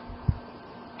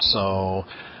 So,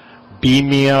 beam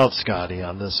me out, Scotty,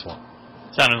 on this one.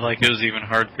 Sounded like it was even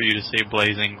hard for you to say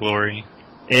blazing glory.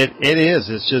 It is.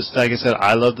 It's just, like I said,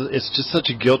 I love it's just such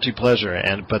a guilty pleasure,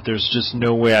 but there's just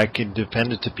no way I can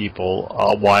defend it to people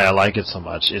why I like it so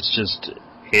much.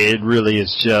 It really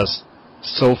is just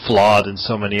so flawed in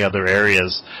so many other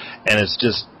areas, and it's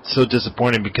just so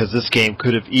disappointing, because this game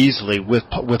could have easily, with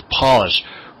polish,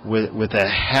 with a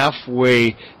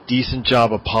halfway decent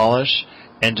job of polish,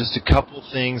 and just a couple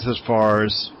things as far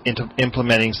as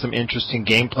implementing some interesting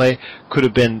gameplay, could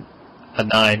have been a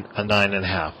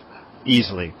 9.5.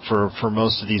 Easily for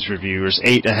most of these reviewers,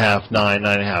 8.5,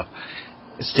 9.5.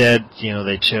 Instead,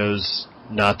 they chose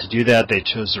not to do that. They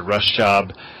chose a rush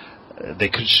job. They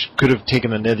should have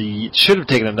taken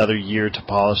another year to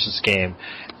polish this game,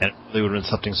 and it really would have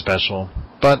been something special.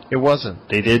 But it wasn't.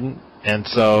 They didn't, and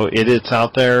so it's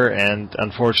out there. And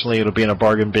unfortunately, it'll be in a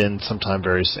bargain bin sometime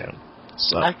very soon.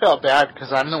 So I felt bad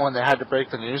because I'm the one that had to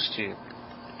break the news to you.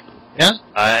 Yeah,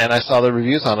 and I saw the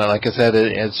reviews on it. Like I said,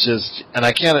 it's just, and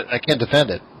I can't defend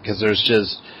it, because there's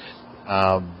just,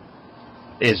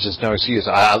 it's just no excuse.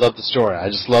 I love the story. I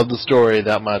just love the story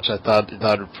that much. I thought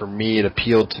for me, it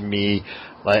appealed to me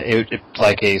like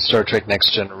a Star Trek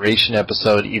Next Generation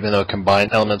episode, even though it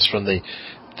combined elements from the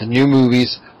new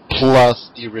movies plus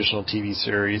the original TV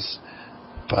series.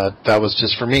 But that was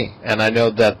just for me. And I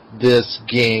know that this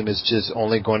game is just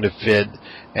only going to fit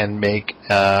and make,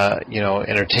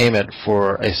 entertainment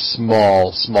for a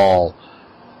small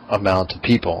amount of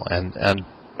people. And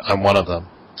I'm one of them.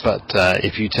 But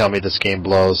if you tell me this game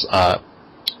blows, I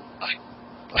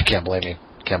can't blame you.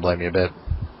 Can't blame you a bit.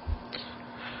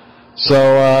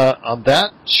 So on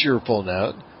that cheerful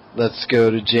note, let's go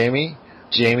to Jamie.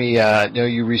 Jamie, I know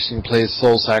you recently played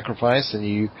Soul Sacrifice, and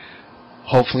you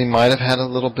hopefully might have had a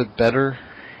little bit better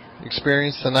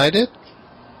experience than I did.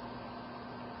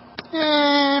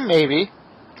 Maybe.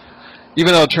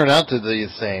 Even though it turned out to be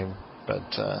the same, but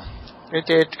it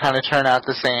did kind of turn out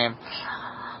the same.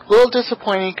 A little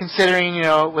disappointing considering,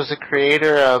 it was the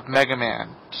creator of Mega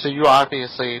Man. So you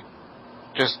obviously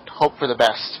just hope for the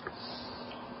best.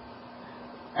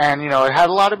 And, it had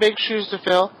a lot of big shoes to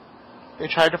fill. They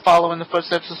tried to follow in the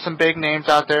footsteps of some big names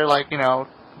out there like,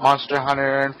 Monster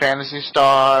Hunter and Phantasy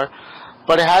Star.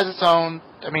 But it has its own,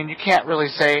 you can't really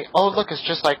say, oh, look, it's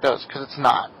just like those, because it's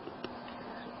not.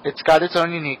 It's got its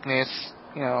own uniqueness.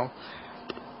 You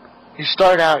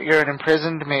start out, you're an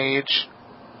imprisoned mage,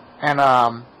 and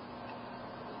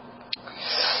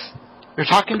you're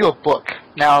talking to a book.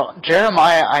 Now,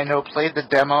 Jeremiah, I know, played the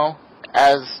demo,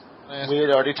 as we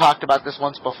had already talked about this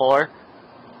once before.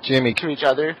 Jamie, to each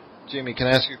other. Jamie, can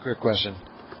I ask you a quick question?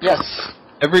 Yes.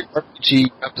 Every RPG, you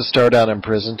have to start out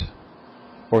imprisoned?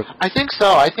 Or I think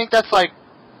so. I think that's like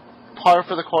par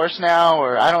for the course now,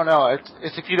 or I don't know.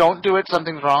 It's if you don't do it,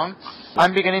 something's wrong.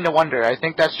 I'm beginning to wonder. I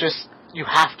think that's just, you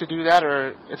have to do that,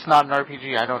 or it's not an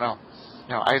RPG. I don't know.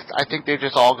 I think they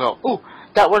just all go, ooh,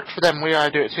 that worked for them, we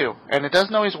gotta do it too. And it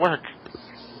doesn't always work.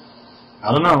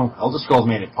 I don't know. Elder Scrolls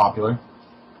made it popular.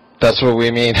 That's what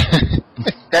we mean.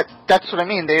 That's what I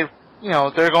mean.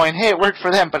 They're going, hey, it worked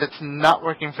for them, but it's not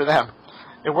working for them.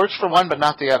 It works for one, but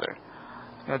not the other.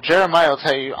 Jeremiah will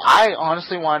tell you, I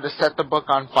honestly wanted to set the book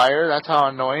on fire. That's how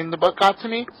annoying the book got to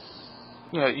me.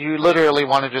 You literally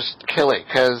want to just kill it,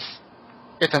 because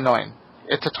it's annoying.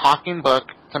 It's a talking book.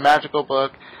 It's a magical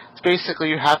book. It's basically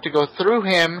you have to go through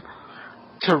him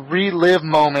to relive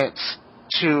moments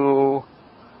to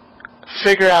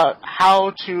figure out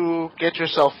how to get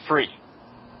yourself free.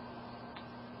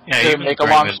 Yeah, to make a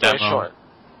long story short.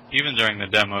 Even during the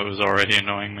demo, it was already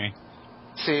annoying me.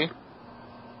 see.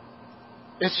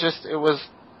 It's just,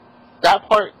 that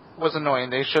part was annoying.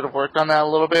 They should have worked on that a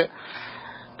little bit.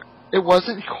 It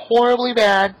wasn't horribly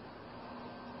bad.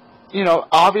 You know,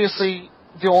 obviously,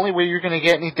 the only way you're going to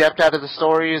get any depth out of the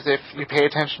story is if you pay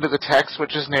attention to the text,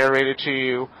 which is narrated to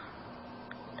you.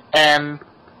 And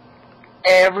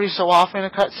every so often a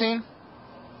cutscene.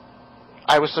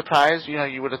 I was surprised. You know,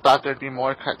 you would have thought there'd be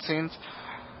more cutscenes.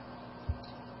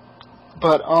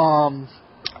 But,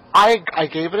 I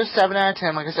gave it a 7 out of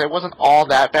 10. Like I said, it wasn't all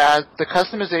that bad. The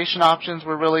customization options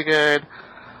were really good.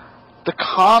 The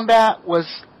combat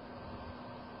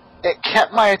it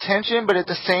kept my attention, but at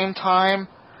the same time,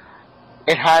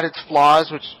 it had its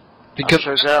flaws, which I'm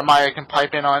sure Jeremiah can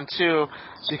pipe in on too,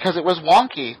 because it was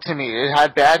wonky to me. It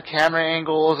had bad camera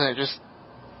angles, and it just...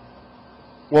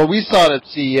 Well, we saw it at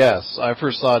CES. I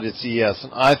first saw it at CES,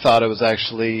 and I thought it was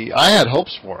actually... I had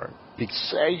hopes for it.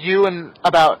 You and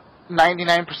about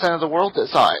 99% of the world that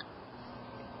saw it.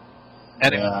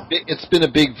 And it's been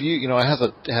a big view. You know, it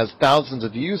has thousands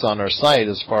of views on our site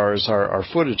as far as our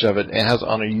footage of it. It has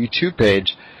on our YouTube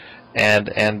page, and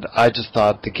I just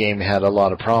thought the game had a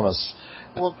lot of promise.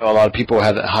 Well, a lot of people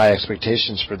had high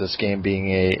expectations for this game being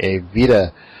a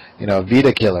Vita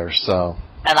killer. So.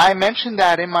 And I mentioned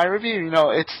that in my review. You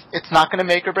know, it's not going to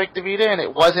make or break the Vita, and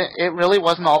it really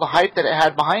wasn't all the hype that it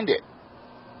had behind it.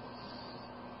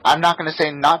 I'm not going to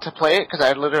say not to play it, because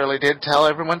I literally did tell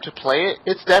everyone to play it.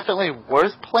 It's definitely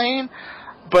worth playing,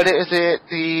 but is it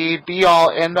the be-all,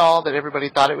 end-all that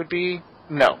everybody thought it would be?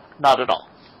 No, not at all.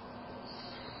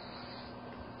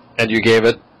 And you gave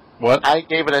it what? I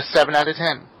gave it a 7 out of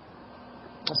 10.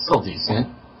 It's still decent.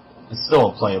 It's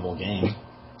still a playable game.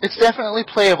 It's definitely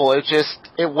playable. It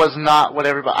was not what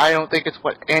everybody... I don't think it's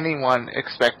what anyone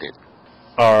expected.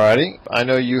 Alrighty. I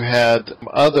know you had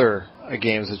other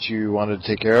games that you wanted to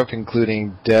take care of,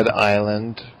 including Dead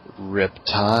Island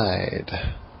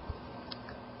Riptide.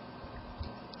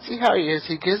 See how he is?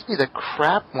 He gives me the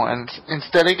crap ones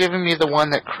instead of giving me the one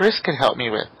that Chris could help me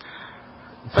with.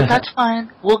 But that's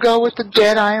fine. We'll go with the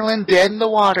Dead Island, Dead in the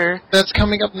Water. That's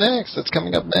coming up next.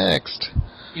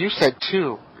 You said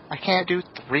 2. I can't do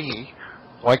 3.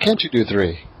 Why can't you do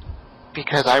 3?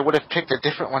 Because I would have picked a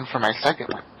different one for my second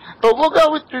one. But we'll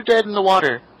go with your Dead in the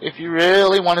Water, if you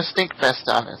really want to stink fest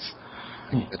on us.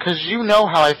 Because you know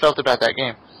how I felt about that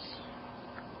game.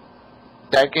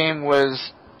 That game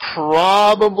was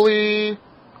probably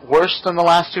worse than the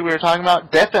last 2 we were talking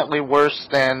about. Definitely worse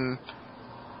than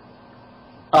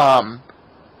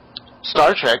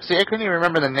Star Trek. See, I couldn't even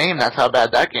remember the name, that's how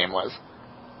bad that game was.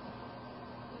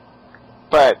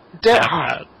 But,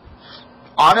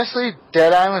 honestly,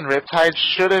 Dead Island Riptide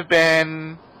should have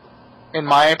been... In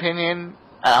my opinion,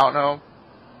 I don't know,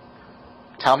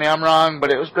 tell me I'm wrong, but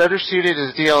it was better suited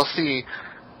as DLC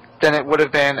than it would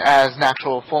have been as an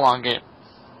actual full-on game.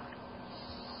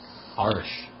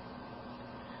 Harsh.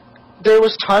 There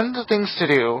was tons of things to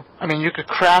do. I mean, you could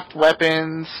craft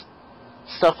weapons,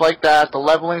 stuff like that. The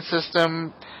leveling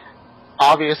system,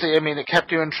 obviously, I mean, it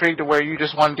kept you intrigued to where you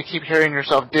just wanted to keep hearing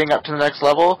yourself ding up to the next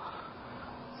level.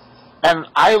 And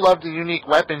I loved the unique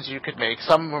weapons you could make.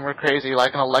 Some of them were crazy,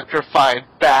 like an electrified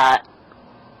bat,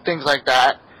 things like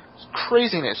that.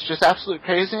 Craziness, just absolute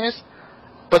craziness.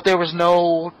 But there was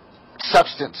no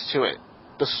substance to it.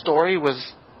 The story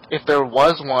was, if there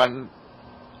was one,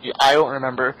 I don't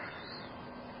remember.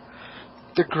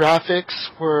 The graphics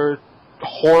were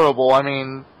horrible. I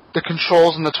mean, the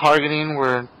controls and the targeting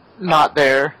were not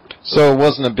there. So it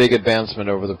wasn't a big advancement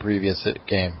over the previous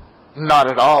game?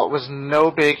 Not at all. It was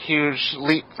no big, huge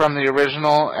leap from the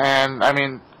original, and I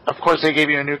mean, of course, they gave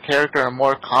you a new character and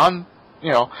more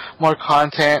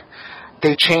content.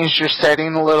 They changed your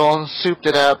setting a little and souped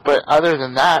it up, but other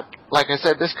than that, like I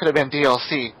said, this could have been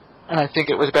DLC, and I think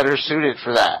it was better suited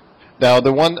for that. Now,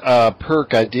 the one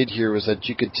perk I did hear was that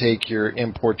you could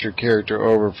import your character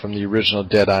over from the original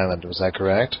Dead Island. Was that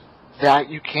correct? That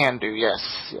you can do, yes.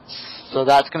 So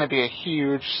that's going to be a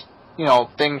huge,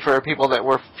 thing for people that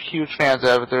were huge fans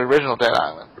of the original Dead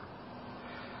Island.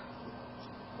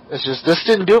 It's just, this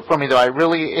didn't do it for me, though.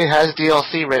 It has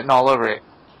DLC written all over it.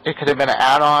 It could have been an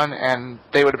add-on, and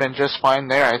they would have been just fine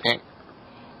there, I think.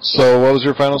 So what was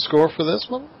your final score for this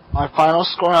one? My final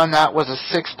score on that was a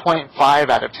 6.5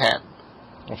 out of 10.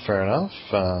 Well, fair enough.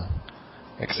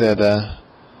 Like I said,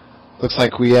 looks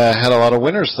like we had a lot of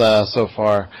winners so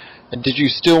far. And did you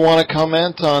still want to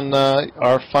comment on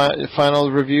our final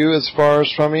review as far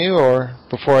as from you, or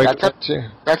before I get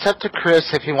to? That's up to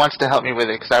Chris if he wants to help me with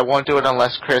it, because I won't do it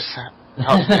unless Chris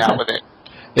helps me out with it.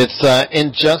 It's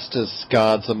Injustice: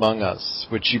 Gods Among Us,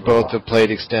 which you both have played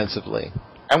extensively.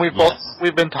 And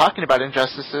we've been talking about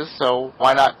Injustices, so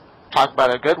why not talk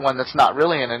about a good one that's not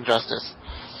really an injustice.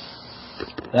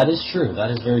 That is true.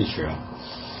 That is very true.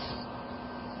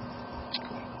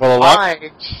 Well,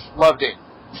 I loved it.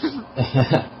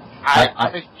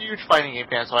 I'm a huge fighting game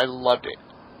fan, so I loved it.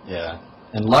 Yeah.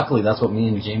 And luckily, that's what me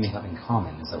and Jamie have in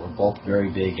common, is that we're both very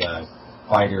big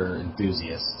fighter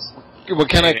enthusiasts. Well,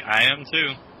 I am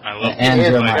too. I love and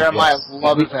Jeremiah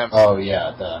loves him. Oh,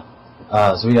 yeah.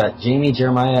 So we got Jamie,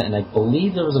 Jeremiah, and I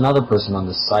believe there was another person on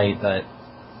the site that...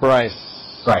 Bryce,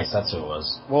 that's who it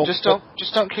was. well, Just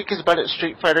don't kick his butt at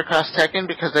Street Fighter Cross Tekken,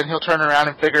 because then he'll turn around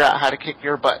and figure out how to kick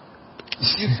your butt.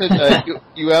 You said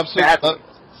you absolutely Badly. love,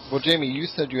 well, Jamie, you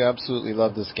said you absolutely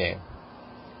love this game.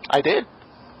 I did.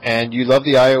 And you love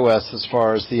the iOS as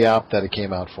far as the app that it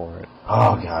came out for it.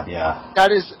 Oh, God, yeah.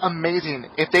 That is amazing.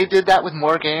 If they did that with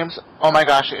more games, oh my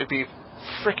gosh, it would be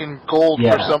freaking gold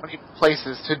Yeah. for so many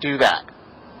places to do that.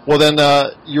 Well, then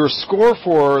your score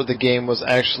for the game was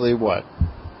actually what?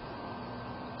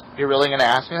 You're really going to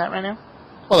ask me that right now?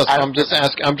 Well, I'm just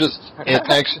asking. It's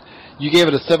actually, you gave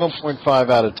it a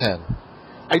 7.5 out of 10.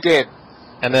 I did.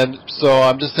 And then, so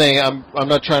I'm just saying, I'm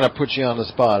not trying to put you on the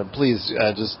spot. And please,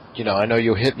 just, I know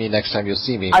you'll hit me next time you'll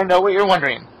see me. I know what you're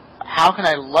wondering. How can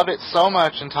I love it so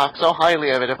much and talk so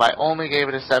highly of it if I only gave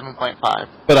it a 7.5?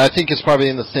 But I think it's probably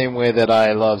in the same way that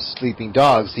I love Sleeping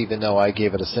Dogs, even though I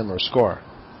gave it a similar score.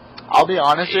 I'll be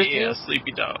honest with you. Yeah,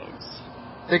 Sleepy Dogs.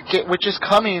 Which is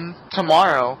coming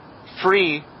tomorrow,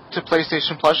 free to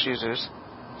PlayStation Plus users.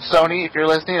 Sony, if you're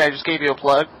listening, I just gave you a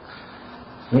plug.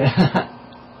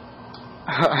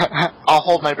 I'll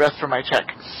hold my breath for my check.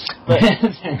 But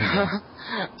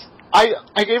I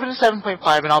gave it a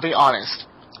 7.5, and I'll be honest.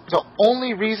 The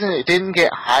only reason it didn't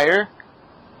get higher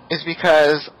is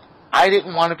because I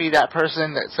didn't want to be that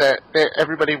person that said that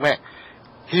everybody went,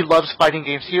 he loves fighting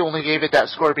games. He only gave it that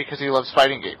score because he loves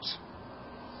fighting games.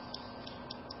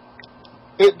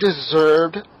 It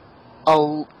deserved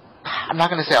I'm not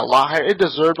going to say a lot higher. It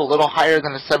deserved a little higher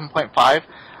than a 7.5.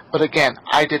 But again,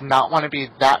 I did not want to be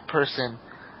that person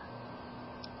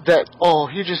that,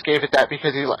 he just gave it that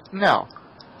because he liked. No.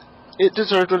 It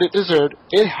deserved what it deserved.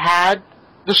 It had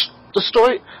the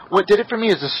story. What did it for me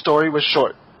is the story was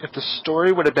short. If the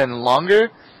story would have been longer,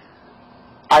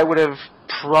 I would have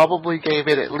probably gave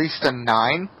it at least a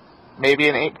 9, maybe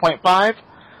an 8.5.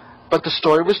 But the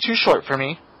story was too short for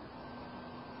me.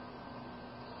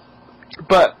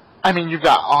 But, I mean, you've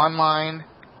got online,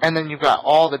 and then you've got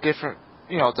all the different,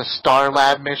 the Star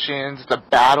Lab missions, the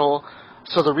battle.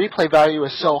 So the replay value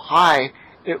is so high,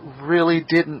 it really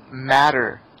didn't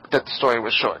matter that the story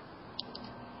was short.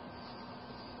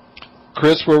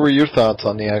 Chris, what were your thoughts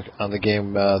on the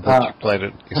game that you played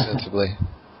it extensively?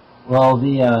 Well,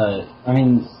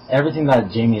 everything that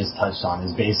Jamie has touched on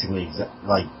is basically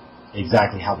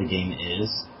exactly how the game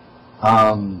is.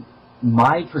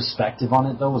 My perspective on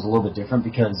it, though, was a little bit different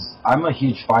because I'm a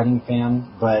huge fighting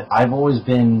fan, but I've always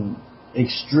been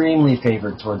extremely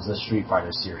favored towards the Street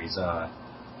Fighter series.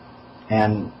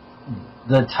 And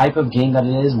the type of game that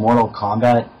it is, Mortal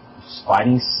Kombat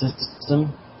fighting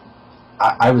system,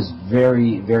 I was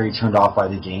very, very turned off by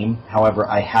the game. However,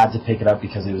 I had to pick it up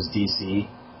because it was DC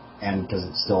and because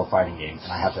it's still a fighting game,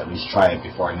 and I have to at least try it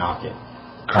before I knock it.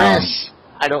 Chris,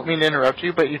 I don't mean to interrupt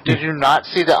you, but did you not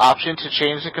see the option to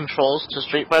change the controls to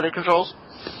Street Fighter controls?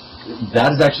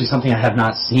 That is actually something I have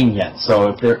not seen yet. So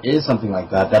if there is something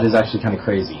like that, that is actually kind of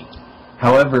crazy.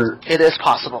 However... It is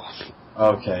possible.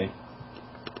 Okay.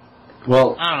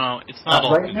 Well... I don't know. It's not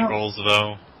all right controls,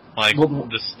 though.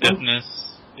 The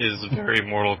stiffness is very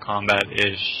Mortal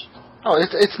Kombat-ish. Oh,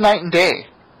 it's night and day.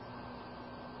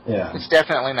 Yeah. It's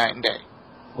definitely night and day.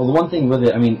 Well, the one thing with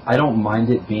it, I don't mind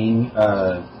it being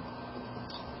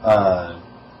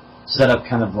set up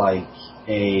kind of like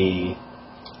a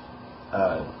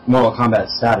Mortal Kombat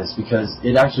status because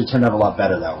it actually turned out a lot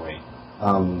better that way.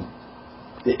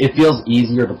 It feels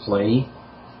easier to play,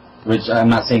 which I'm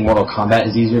not saying Mortal Kombat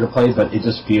is easier to play, but it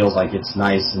just feels like it's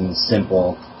nice and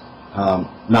simple,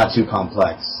 not too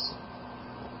complex.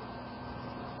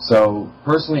 So,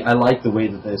 personally, I like the way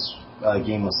that this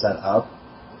game was set up.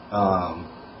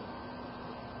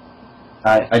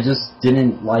 I just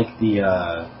didn't like the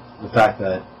fact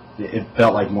that it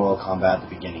felt like Mortal Kombat at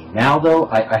the beginning. Now, though,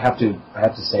 I have to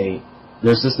say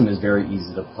their system is very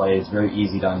easy to play. It's very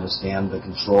easy to understand. The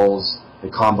controls, the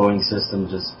comboing system,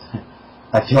 just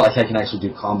I feel like I can actually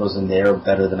do combos in there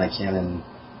better than I can in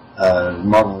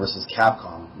Marvel vs.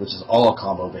 Capcom, which is all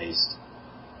combo based.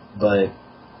 But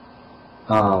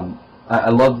I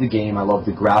love the game. I love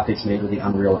the graphics made with the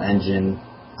Unreal Engine.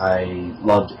 I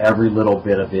loved every little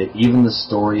bit of it. Even the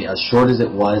story, as short as it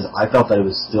was, I felt that it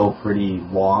was still pretty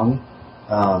long.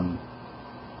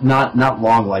 not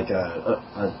long like a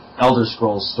Elder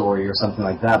Scrolls story or something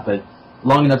like that, but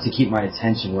long enough to keep my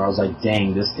attention where I was like,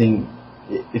 dang, this thing,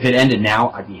 if it ended now,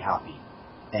 I'd be happy.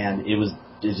 And it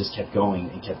just kept going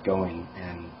and kept going,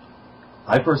 and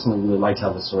I personally really liked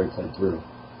how the story played through.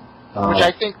 Which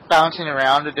I think bouncing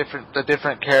around the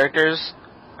different characters,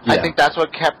 yeah. I think that's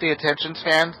what kept the attention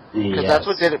span, because that's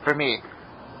what did it for me.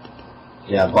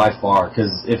 Yeah, by far,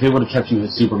 because if it would have kept you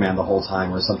with Superman the whole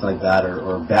time or something like that,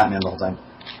 or Batman the whole time,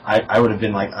 I would have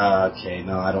been like, okay,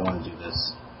 no, I don't want to do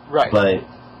this. Right. But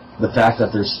the fact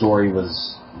that their story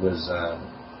was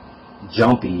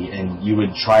jumpy, and you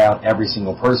would try out every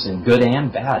single person, good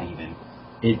and bad even,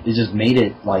 it just made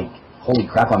it like, holy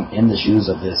crap, I'm in the shoes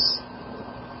of this.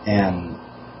 And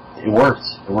it worked.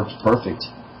 It worked perfect.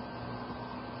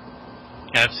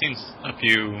 Yeah, I've seen a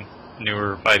few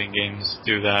newer fighting games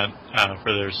do that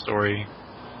for their story.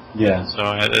 Yeah.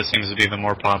 So it seems to be the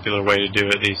more popular way to do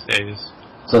it these days.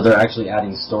 So they're actually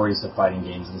adding stories to fighting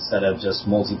games instead of just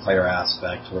multiplayer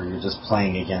aspect where you're just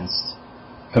playing against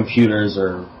computers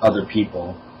or other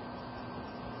people.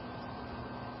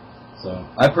 So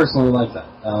I personally like that.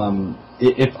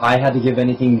 If I had to give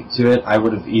anything to it, I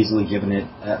would have easily given it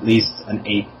at least an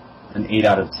 8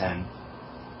 out of 10,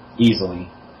 easily.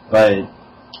 But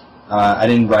I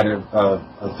didn't write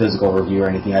a physical review or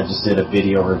anything. I just did a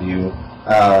video review.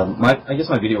 I guess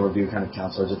my video review kind of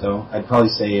counts towards it, though. I'd probably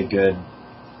say a good,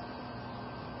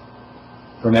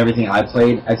 from everything I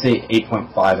played, I'd say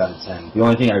 8.5 out of 10. The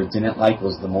only thing I didn't like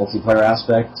was the multiplayer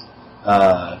aspect.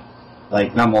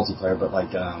 Like, not multiplayer, but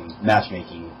like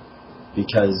matchmaking.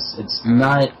 Because it's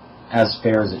not as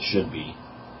fair as it should be.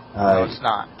 No, it's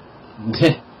not.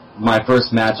 My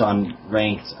first match on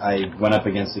Ranked, I went up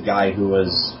against a guy who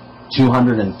was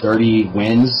 230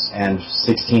 wins and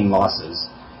 16 losses.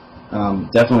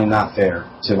 Definitely not fair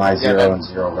to my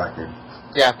 0-0 record.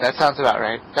 Yeah, that sounds about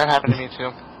right. That happened to me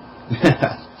too.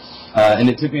 And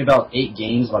it took me about 8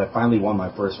 games, but I finally won my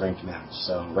first ranked match.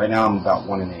 So right now I'm about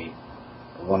 1-8,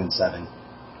 or 1-7.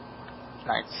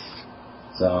 Nice.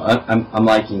 So I'm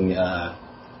liking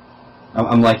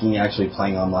I'm liking actually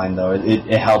playing online though.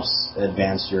 It helps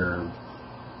advance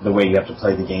the way you have to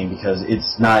play the game, because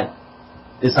it's not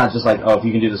just like, oh, if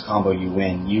you can do this combo you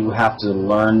win. You have to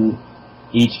learn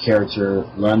each character,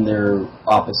 learn their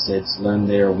opposites, learn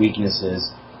their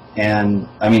weaknesses, and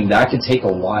I mean that could take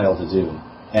a while to do.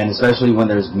 And especially when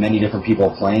there's many different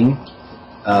people playing,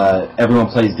 everyone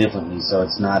plays differently, so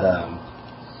it's not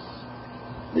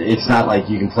like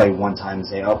you can play one time and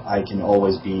say, oh, I can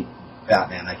always beat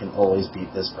Batman, I can always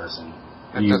beat this person.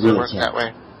 It doesn't work that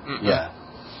way. Yeah.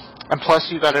 And plus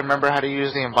you gotta remember how to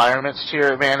use the environments to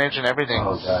your advantage and everything.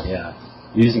 Oh god, yeah.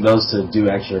 Using those to do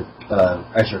extra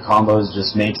combos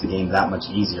just makes the game that much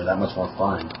easier, that much more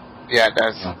fun. Yeah, it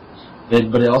does.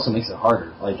 But it also makes it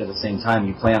harder. Like, at the same time,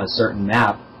 you play on a certain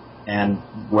map, and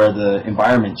where the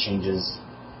environment changes,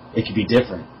 it could be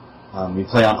different. You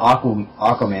play on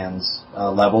Aquaman's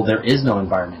level, there is no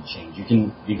environment change. You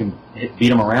can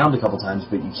beat him around a couple times,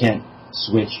 but you can't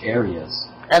switch areas.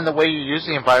 And the way you use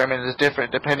the environment is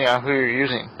different depending on who you're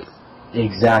using.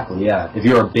 Exactly, yeah. If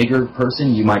you're a bigger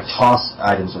person, you might toss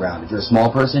items around. If you're a small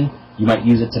person, you might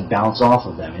use it to bounce off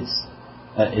of them.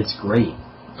 It's great.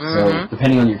 So,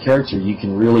 depending on your character, you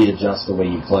can really adjust the way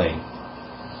you play.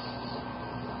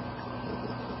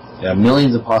 Yeah,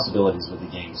 millions of possibilities with the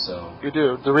game, so... You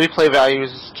do. The replay value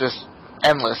is just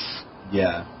endless.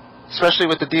 Yeah. Especially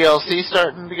with the DLC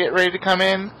starting to get ready to come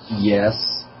in.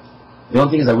 Yes. The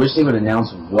only thing is I wish they would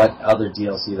announce what other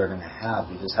DLC they're going to have.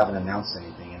 They just haven't announced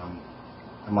anything, and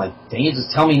I'm like, dang it,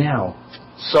 just tell me now.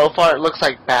 So far, it looks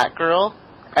like Batgirl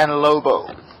and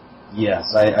Lobo.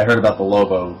 Yes, I heard about the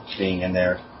Lobo being in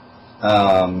there.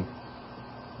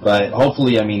 But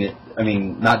hopefully, I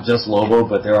mean, not just Lobo,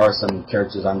 but there are some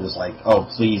characters I'm just like, oh,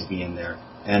 please be in there.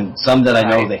 And some that I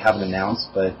know they haven't announced,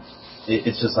 but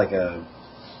it's just like a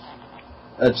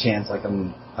chance. Like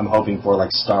I'm hoping for,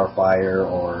 like Starfire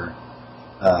or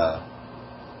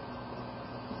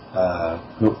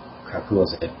who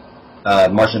was it?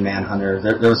 Martian Manhunter.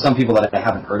 There were some people that I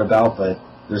haven't heard about, but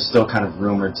they're still kind of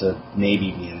rumored to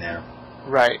maybe be in there.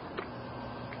 Right.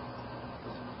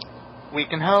 We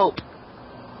can hope.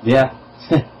 Yeah.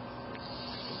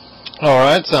 All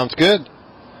right, sounds good.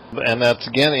 And that's,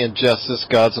 again, Injustice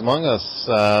Gods Among Us.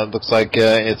 Looks like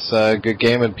it's a good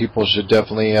game, and people should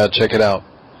definitely check it out.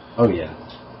 Oh, yeah.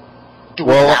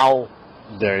 Well,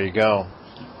 there you go.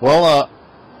 Well,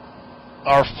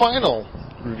 our final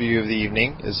review of the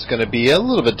evening is going to be a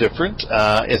little bit different.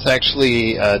 It's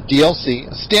actually a DLC,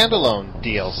 a standalone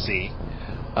DLC,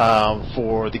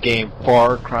 for the game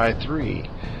Far Cry 3.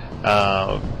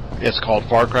 It's called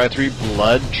Far Cry 3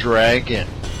 Blood Dragon.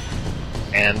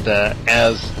 And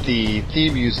as the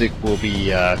theme music will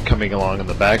be coming along in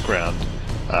the background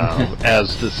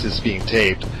as this is being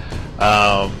taped,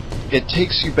 it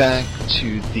takes you back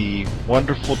to the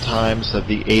wonderful times of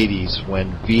the 80s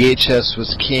when VHS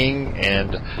was king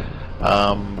and,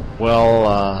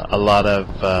 a lot of,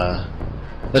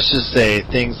 let's just say,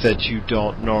 things that you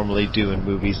don't normally do in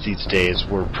movies these days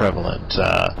were prevalent.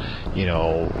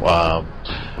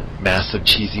 Massive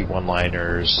cheesy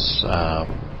one-liners,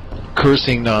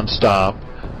 cursing nonstop,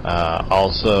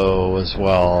 also as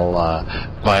well,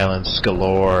 violence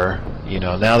galore.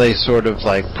 Now they sort of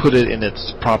like put it in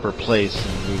its proper place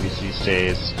in movies these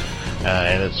days,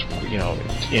 and it's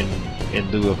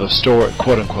in lieu of a story,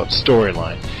 quote unquote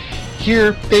storyline.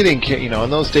 Here they didn't care. In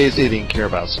those days they didn't care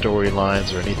about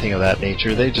storylines or anything of that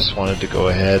nature. They just wanted to go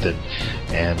ahead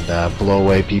and blow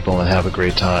away people and have a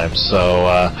great time.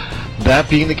 So that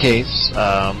being the case,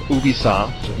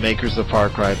 Ubisoft, makers of Far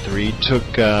Cry 3, took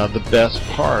the best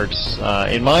parts,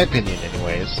 in my opinion,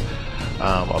 anyways,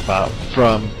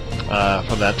 from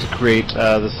that to create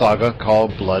the saga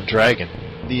called Blood Dragon.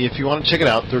 If you want to check it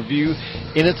out, the review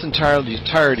in its entirety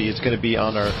is going to be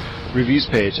on our reviews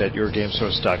page at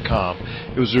yourgamesource.com.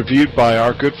 It was reviewed by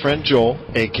our good friend Joel,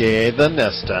 aka the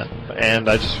Nesta, and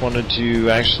I just wanted to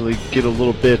actually get a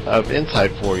little bit of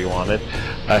insight for you on it.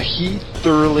 He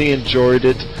thoroughly enjoyed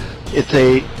it. It's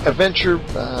a adventure,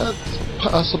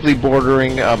 possibly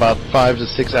bordering about 5 to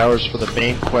 6 hours for the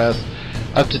main quest,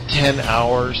 up to 10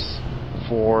 hours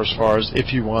for as far as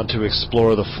if you want to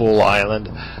explore the full island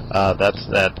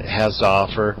that has to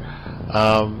offer.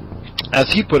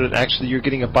 As he put it, actually, you're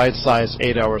getting a bite-sized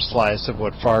 8-hour slice of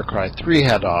what Far Cry 3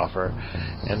 had to offer,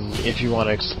 and if you want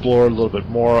to explore a little bit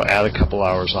more, add a couple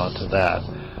hours onto that.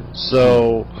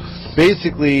 So,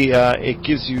 basically, it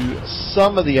gives you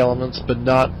some of the elements, but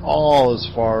not all as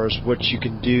far as what you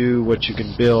can do, what you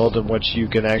can build, and what you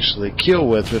can actually kill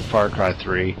with Far Cry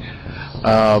 3.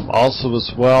 Also,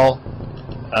 as well,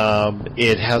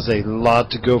 it has a lot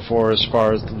to go for as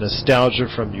far as the nostalgia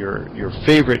from your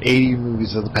favorite 80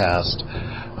 movies of the past.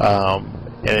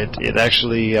 And it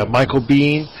actually, Michael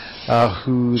Biehn,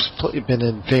 who's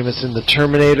been famous in The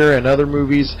Terminator and other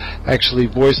movies, actually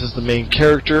voices the main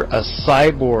character, a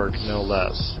cyborg no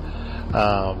less,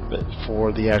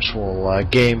 for the actual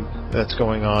game that's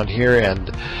going on here. And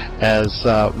as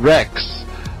Rex,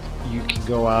 you can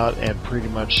go out and pretty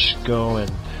much go and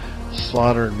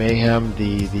slaughter and mayhem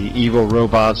the evil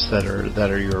robots that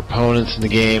are your opponents in the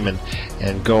game,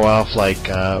 and go off like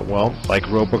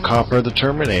RoboCop or the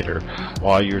Terminator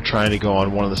while you're trying to go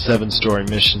on one of the 7-story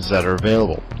missions that are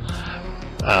available.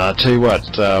 I'll tell you what,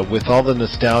 with all the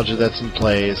nostalgia that's in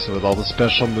place, with all the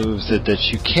special moves that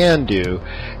you can do,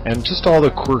 and just all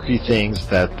the quirky things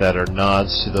that are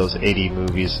nods to those 80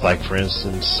 movies, like for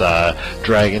instance,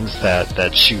 dragons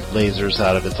that shoot lasers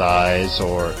out of its eyes,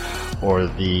 or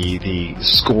the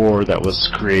score that was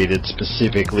created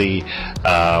specifically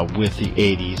with the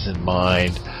 80s in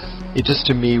mind. It just,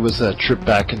 to me, was a trip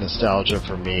back in nostalgia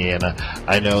for me, and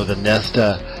I know the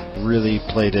Nesta really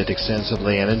played it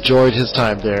extensively and enjoyed his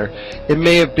time there. It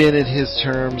may have been, in his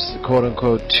terms,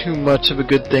 quote-unquote, too much of a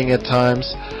good thing at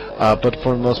times, but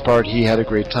for the most part, he had a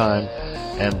great time,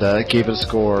 and gave it a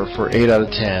score for 8 out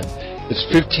of 10. It's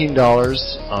 $15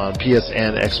 on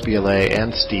PSN, XBLA,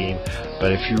 and Steam,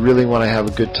 but if you really want to have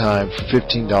a good time for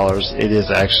 $15, it is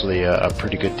actually a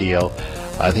pretty good deal.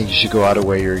 I think you should go out of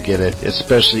way to get it,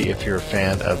 especially if you're a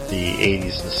fan of the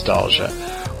 80s nostalgia.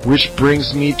 Which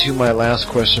brings me to my last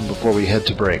question before we head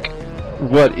to break.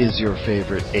 What is your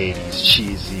favorite 80s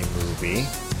cheesy movie?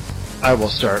 I will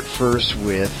start first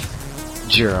with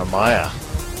Jeremiah.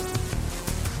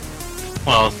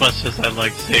 Well, as much as I'd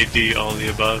like to say D, all the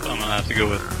above, I'm going to have to go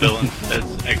with Bill and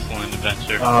Ted's Excellent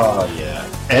Adventure. Oh, yeah.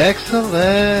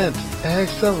 Excellent!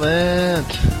 Excellent!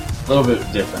 A little bit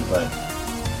different, but...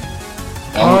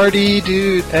 Party,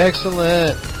 dude!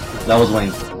 Excellent! That was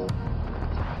Wayne.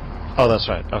 Oh, that's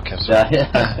right. Okay, sorry.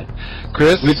 Yeah.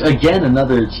 Chris? Which, again,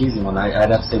 another cheesy one.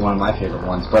 I'd have to say one of my favorite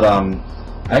ones. But,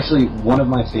 actually, one of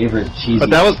my favorite cheesy...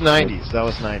 But that was 90s. That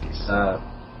was 90s.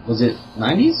 Was it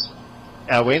 90s?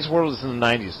 Wayne's World was in the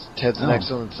 90s. Ted's an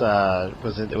Excellent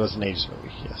was an 80s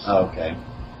movie, yes. Oh, okay.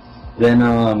 Then,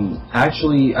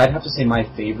 actually, I'd have to say my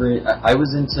favorite... I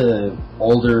was into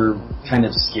older, kind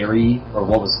of scary, or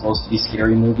what was supposed to be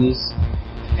scary movies.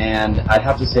 And I'd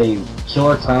have to say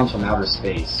Killer Clowns from Outer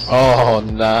Space. Oh,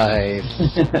 nice.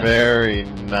 Very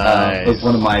nice. It was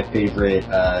one of my favorite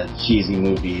cheesy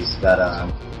movies that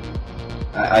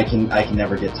I can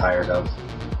never get tired of.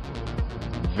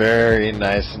 Very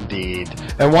nice indeed.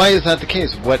 And why is that the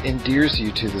case? What endears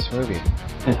you to this movie?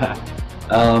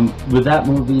 With that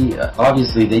movie,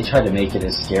 obviously they try to make it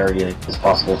as scary as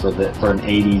possible for an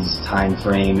 80s time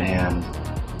frame, and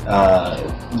I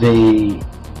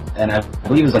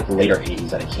believe it was like the later 80s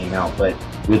that it came out, but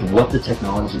with what the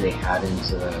technology they had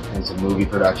into movie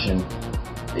production,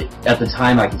 at the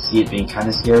time I could see it being kind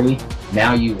of scary.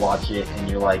 Now you watch it and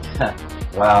you're like,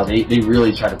 wow, they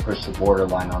really try to push the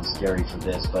borderline on scary for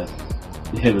this, but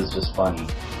it was just funny.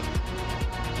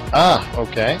 Ah,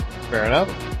 okay. Fair enough.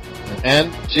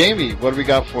 And Jamie, what do we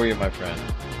got for you, my friend?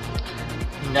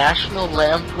 National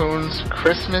Lampoon's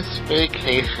Christmas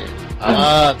Vacation.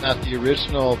 Ah, not the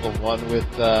original, the one with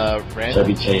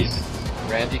Chevy Chase.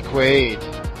 Randy Quaid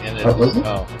in it. Oh, was it?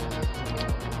 Oh.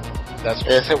 That's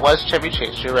Yes, it was Chevy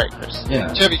Chase. You're right, Chris.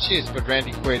 Yeah. Chevy Chase, but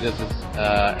Randy Quaid as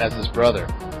his brother.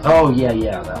 Oh, yeah,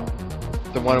 that one.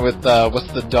 The one with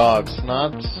what's the dog?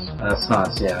 Snots?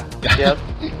 Snots, yeah. Yep.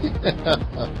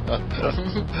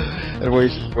 And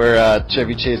where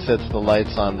Chevy Chase sets the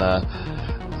lights on the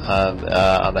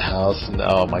house, and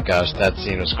oh my gosh, that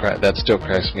scene that still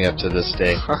cracks me up to this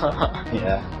day.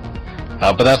 Yeah.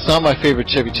 But that's not my favorite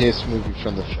Chevy Chase movie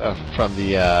from the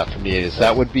 80s.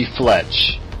 That would be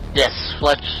Fletch. Yes,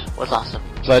 Fletch was awesome.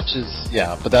 Fletch is,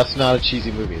 yeah, but that's not a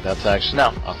cheesy movie. That's actually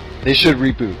No. awesome. They should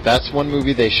reboot. That's one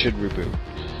movie they should reboot.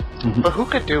 But who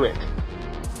could do it?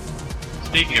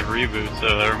 Speaking of reboots,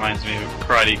 that reminds me of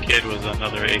Karate Kid was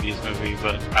another 80s movie,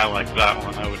 but I like that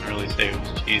one. I wouldn't really say it was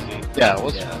cheesy. Yeah, it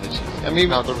was Yeah. really cheesy. I mean,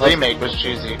 No, the remake was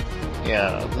cheesy.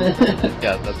 Yeah,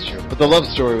 yeah, that's true. But the love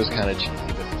story was kind of cheesy,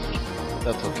 but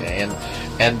that's okay.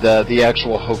 And the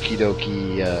actual hokey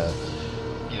dokey,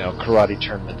 karate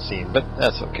tournament scene, but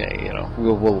that's okay.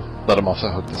 We'll let them off the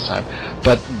hook this time.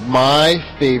 But my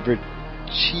favorite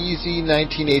cheesy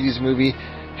 1980s movie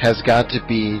has got to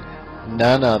be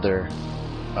none other.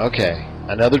 Okay,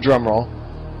 another drum roll.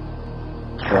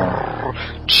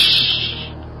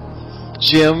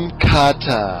 Jim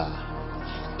Kata,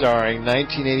 starring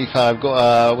 1985.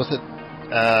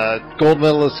 Gold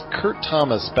medalist Kurt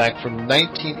Thomas, back from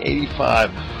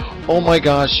 1985. Oh my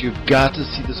gosh, you've got to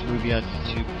see this movie on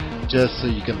YouTube just so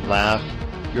you can laugh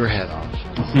your head off.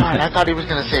 God, I thought he was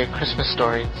going to say A Christmas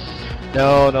Story.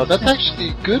 No, that's actually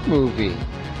a good movie.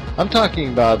 I'm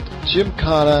talking about Jim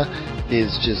Kata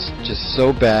is just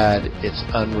so bad, it's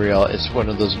unreal. It's one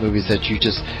of those movies that you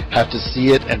just have to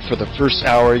see it, and for the first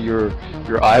hour your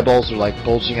eyeballs are like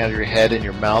bulging out of your head, and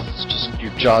your mouth is just,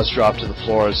 your jaws drop to the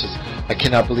floor. It's just, I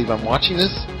cannot believe I'm watching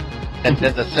this. And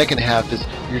then the second half is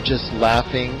you're just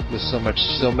laughing with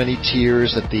so many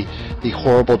tears at the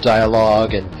horrible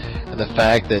dialogue and the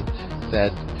fact that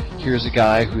here's a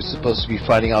guy who's supposed to be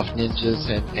fighting off ninjas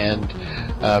and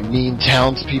mean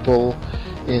townspeople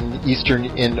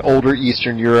in older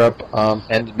Eastern Europe,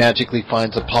 and magically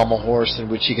finds a pommel horse in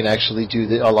which he can actually do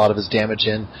a lot of his damage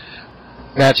in.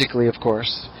 Magically, of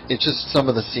course. It's just, some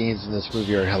of the scenes in this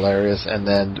movie are hilarious, and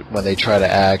then when they try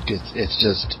to act, it's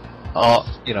just,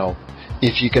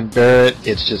 if you can bear it,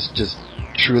 it's just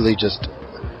truly just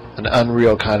an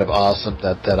unreal kind of awesome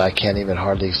that I can't even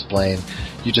hardly explain.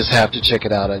 You just have to check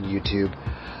it out on YouTube.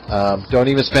 Don't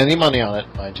even spend any money on it,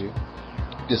 mind you.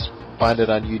 Just find it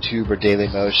on YouTube or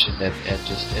Dailymotion and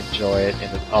just enjoy it in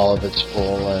all of its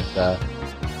full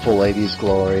 80s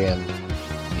glory. And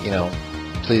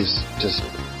please just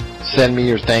send me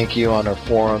your thank you on our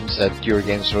forums at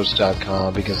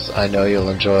YourGameSource.com, because I know you'll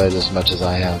enjoy it as much as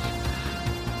I have.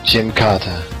 Jim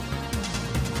Kata.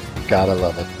 Gotta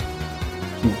love it.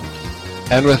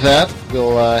 And with that,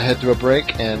 we'll head to a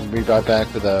break and be right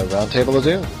back with a Roundtable of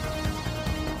Doom.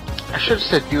 I should have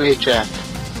said UHF.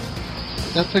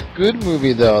 That's a good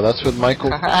movie, though. That's with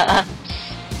Michael. Who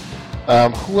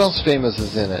else famous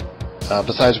is in it?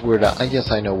 Besides Weird Al.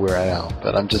 Yes, I know Weird Al,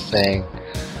 but I'm just saying.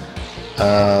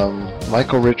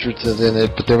 Michael Richards is in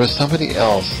it, but there was somebody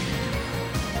else.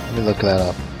 Let me look that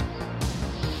up.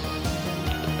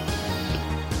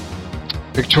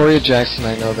 Victoria Jackson,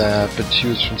 I know that, but she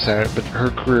was from Saturday, but her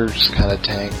career just kind of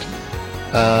tanked.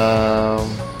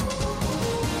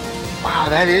 Wow,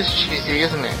 that is cheesy,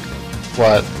 isn't it?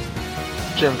 What?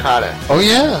 Jim Kata. Oh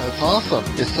yeah, it's awesome.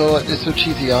 It's so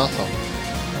cheesy awesome.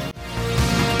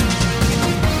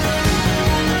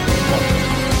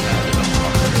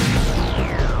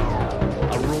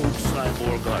 A rogue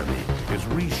cyborg army is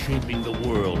reshaping the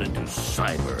world into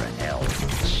cyber hell.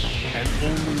 And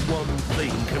only one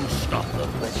thing can stop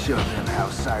them. Let's show them how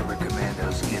cyber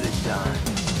commandos get it done.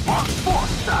 Mark Force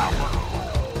style.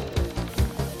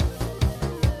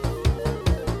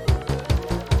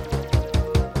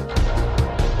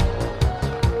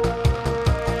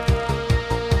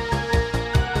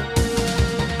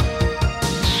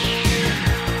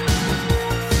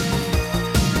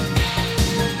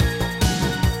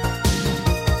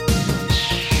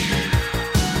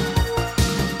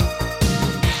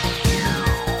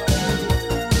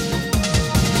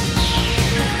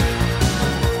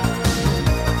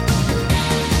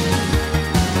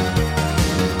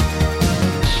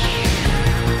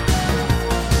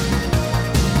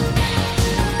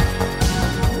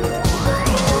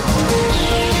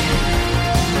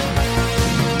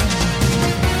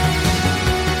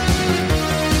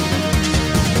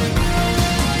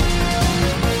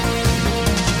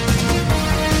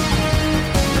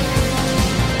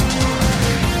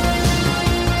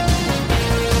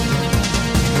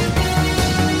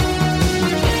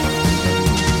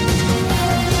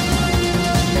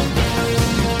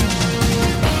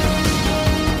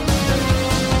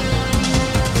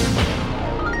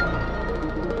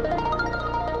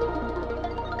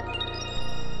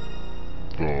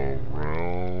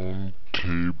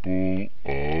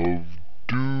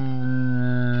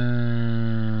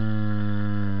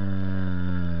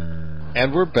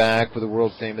 And we're back with the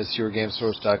world famous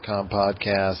YourGameSource.com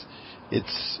podcast.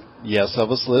 It's Yes,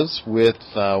 Elvis Lives with,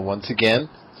 once again,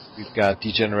 we've got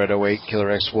Degenerate08,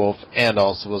 Killer X Wolf, and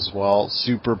also as well,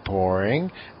 Super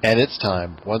Boring. And it's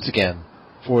time, once again,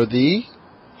 for the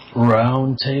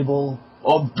Round Table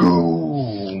of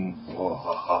Doom. Oh,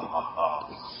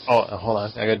 hold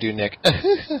on. I gotta do Nick.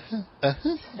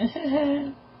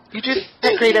 You do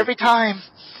that great every time.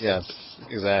 Yes,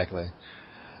 exactly.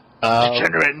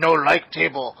 Degenerate no like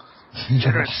table.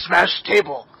 Degenerate smash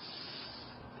table.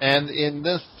 And in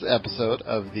this episode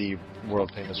of the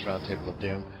world famous Roundtable of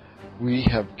Doom, we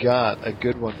have got a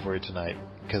good one for you tonight.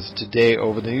 Because today,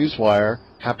 over the newswire,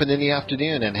 happened in the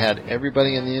afternoon and had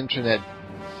everybody on the internet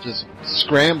just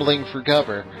scrambling for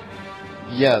cover.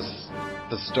 Yes,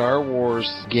 the Star Wars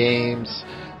games,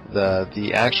 the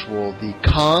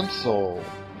console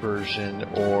version,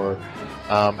 or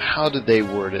how did they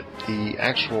word it? The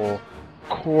actual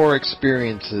core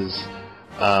experiences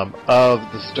of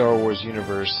the Star Wars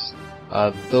universe.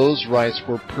 Those rights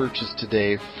were purchased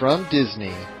today from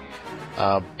Disney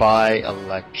by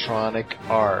Electronic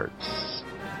Arts.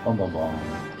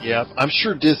 Yep, I'm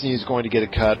sure Disney is going to get a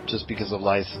cut just because of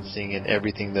licensing and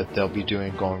everything that they'll be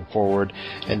doing going forward.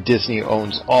 And Disney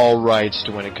owns all rights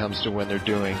to when it comes to when they're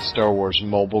doing Star Wars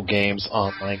mobile games,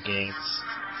 online games.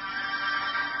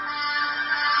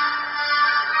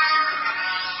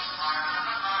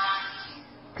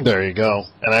 There you go.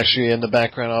 And actually in the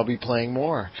background I'll be playing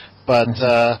more. But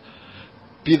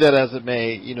be that as it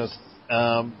may,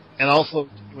 and also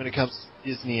when it comes to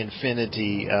Disney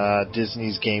Infinity,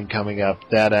 Disney's game coming up,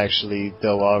 that actually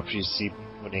they'll obviously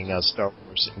putting Star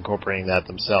Wars, incorporating that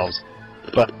themselves.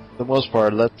 But for the most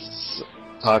part, let's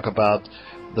talk about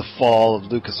the fall of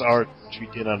LucasArts, which we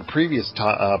did on a previous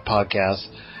podcast.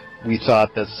 We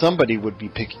thought that somebody would be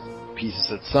picking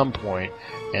pieces at some point,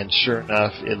 and sure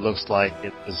enough, it looks like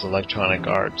it is Electronic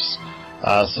Arts.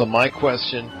 So my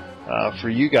question for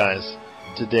you guys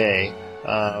today,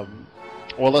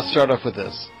 well, let's start off with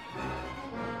this.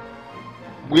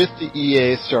 With the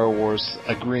EA Star Wars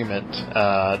agreement,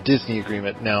 Disney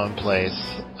agreement now in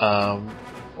place,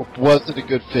 was it a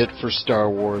good fit for Star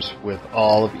Wars with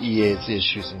all of EA's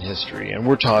issues in history? And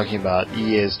we're talking about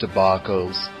EA's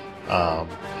debacles,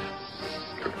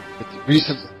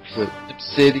 recently with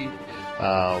City,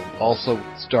 also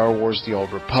Star Wars The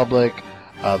Old Republic,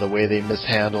 the way they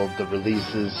mishandled the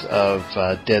releases of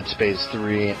Dead Space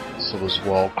 3, so as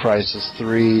well Crysis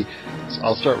 3. So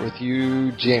I'll start with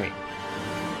you, Jamie.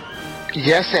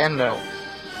 Yes and no.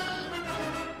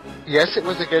 Yes, it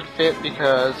was a good fit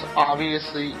because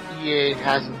obviously EA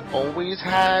hasn't always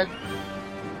had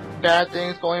bad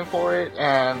things going for it,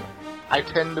 and I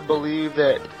tend to believe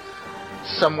that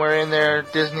somewhere in there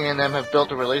Disney and them have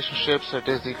built a relationship, so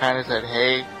Disney kind of said,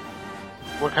 hey,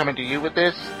 we're coming to you with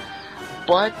this.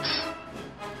 But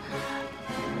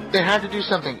they had to do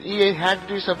something. EA had to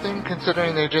do something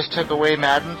considering they just took away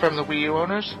Madden from the Wii U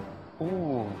owners.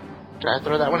 Ooh. Did I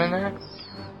throw that one in there?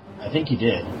 I think you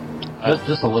did.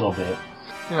 Just a little bit.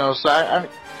 So I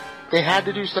they had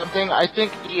to do something. I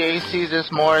think EA sees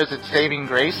this more as its saving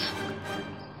grace.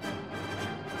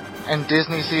 And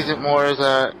Disney sees it more as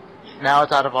now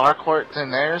it's out of our court than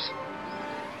theirs.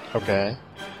 Okay.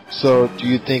 So do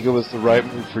you think it was the right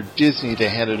move for Disney to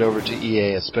hand it over to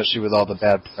EA, especially with all the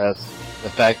bad press? The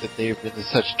fact that they've been in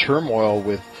such turmoil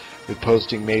with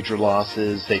posting major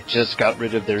losses. They just got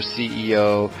rid of their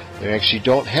CEO. They actually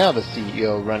don't have a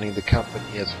CEO running the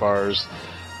company as far as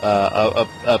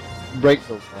a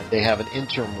regular one. They have an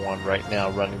interim one right now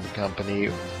running the company,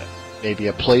 maybe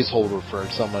a placeholder for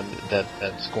someone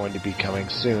that's going to be coming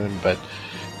soon. But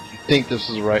do you think this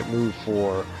is the right move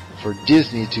for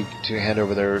Disney to hand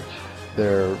over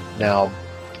their now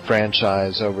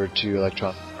franchise over to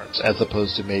Electronic Arts as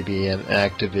opposed to maybe an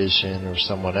Activision or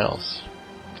someone else?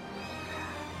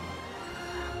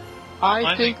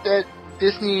 I think that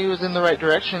Disney was in the right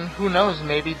direction. Who knows?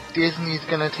 Maybe Disney's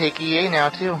gonna take EA now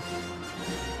too.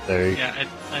 There you go. Yeah,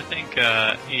 I think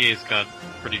EA's got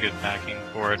pretty good backing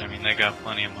for it. I mean, they got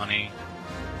plenty of money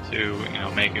to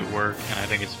make it work, and I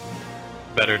think it's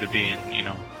better to be in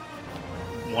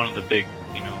one of the big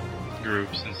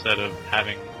groups instead of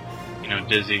having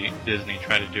Disney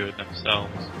try to do it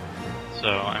themselves. So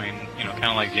I mean, kind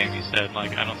of like Jamie said,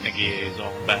 like I don't think EA is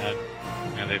all bad.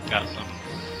 They've got some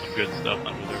good stuff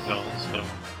under their belt, so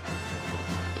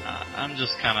I'm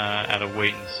just kind of at a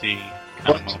wait and see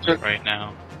kind of moment right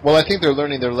now. Well, I think they're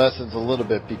learning their lessons a little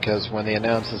bit because when they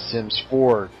announced The Sims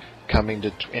 4 coming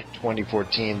to in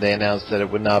 2014, they announced that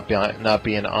it would not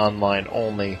be an online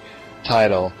only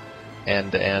title,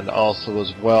 and also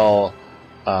as well,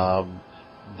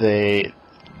 they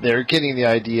they're getting the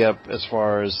idea as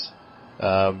far as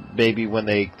maybe when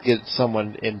they get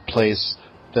someone in place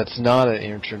that's not an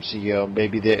interim CEO,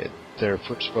 maybe their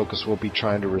first focus will be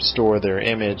trying to restore their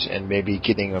image and maybe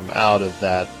getting them out of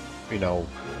that,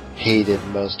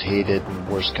 most hated and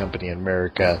worst company in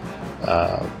America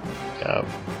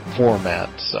format.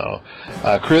 So,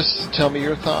 Chris, tell me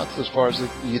your thoughts as far as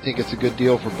you think it's a good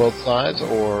deal for both sides,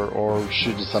 or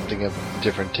should something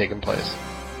different taken place?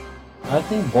 I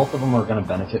think both of them are going to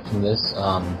benefit from this.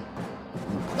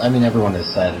 I mean, everyone has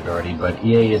said it already, but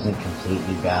EA isn't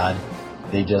completely bad.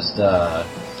 They just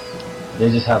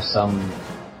have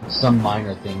some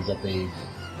minor things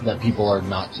that people are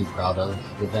not too proud of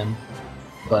with them.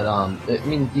 But I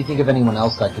mean, do you think of anyone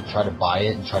else that could try to buy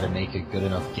it and try to make a good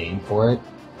enough game for it?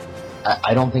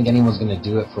 I don't think anyone's going to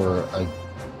do it for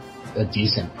a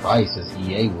decent price as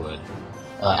EA would.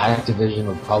 Activision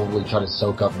would probably try to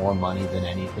soak up more money than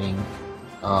anything.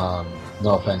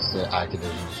 No offense to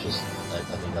Activision, it's just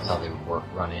I think that's how they would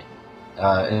run it.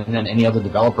 And then any other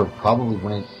developer probably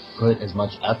wouldn't put as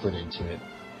much effort into it.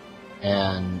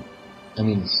 And I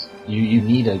mean, you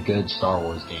need a good Star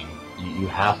Wars game. You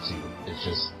have to. It's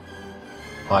just,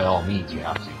 by all means, you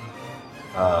have to.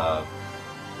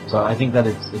 So I think that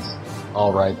it's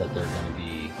all right that they're going to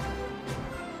be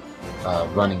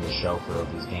running the show for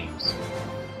these games.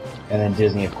 And then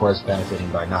Disney, of course,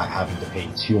 benefiting by not having to pay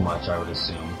too much, I would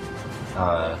assume.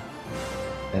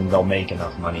 And they'll make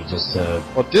enough money just to...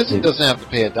 Well, Disney doesn't have to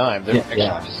pay a dime. They're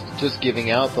actually just giving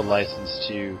out the license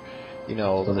to,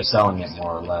 So they're selling it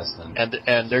more or less than...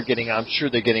 And they're getting, I'm sure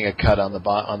they're getting a cut on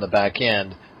the back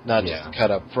end, not just a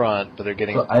cut up front, but they're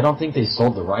getting... But I don't think they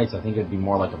sold the rights. I think it'd be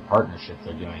more like a partnership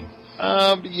they're doing.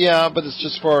 Yeah, but it's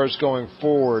just as far as going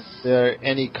forward.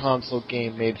 Any console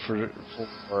game made for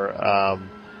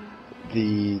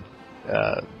the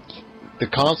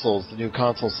consoles, the new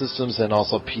console systems, and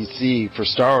also PC for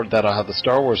that'll have the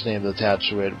Star Wars name attached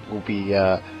to it will be,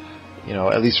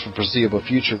 at least for foreseeable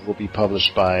future, will be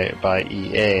published by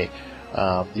EA.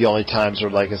 The only times are,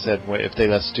 like I said, if they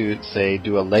let's do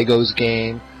a Legos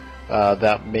game,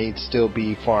 that may still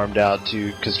be farmed out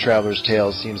to, because Traveler's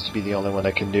Tales seems to be the only one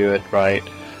that can do it, right?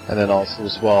 And then also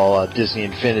as well, Disney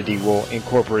Infinity will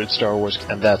incorporate Star Wars,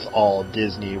 and that's all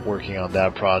Disney working on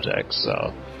that project.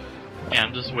 So. Yeah,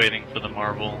 I'm just waiting for the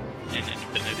Marvel in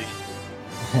Infinity.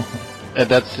 And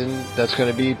that's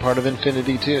going to be part of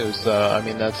Infinity too. So I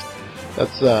mean that's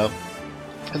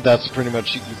pretty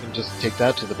much, you can just take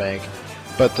that to the bank.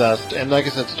 But and like I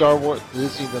said, Star Wars,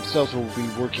 Disney themselves will be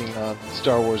working on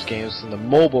Star Wars games in the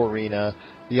mobile arena,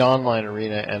 the online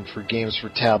arena, and for games for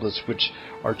tablets, which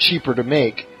are cheaper to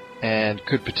make and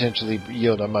could potentially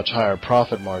yield a much higher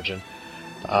profit margin.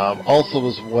 Also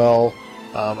as well,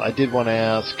 I did want to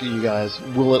ask you guys,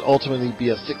 will it ultimately be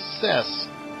a success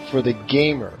for the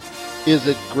gamer? Is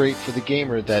it great for the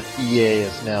gamer that EA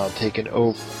has now taken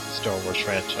over the Star Wars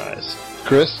franchise?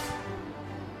 Chris?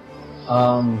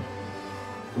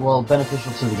 Well,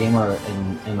 beneficial to the gamer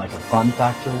in like a fun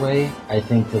factor way. I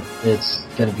think that it's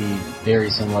going to be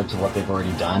very similar to what they've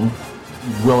already done.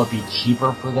 Will it be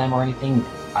cheaper for them or anything?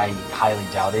 I highly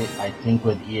doubt it. I think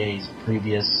with EA's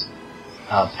previous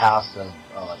past of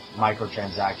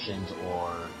microtransactions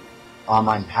or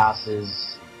online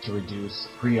passes to reduce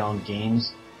pre-owned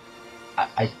games,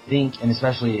 I think, and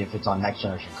especially if it's on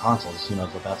next-generation consoles, who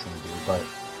knows what that's going to do, but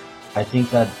I think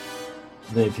that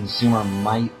the consumer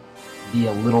might be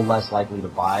a little less likely to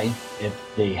buy if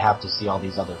they have to see all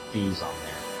these other fees on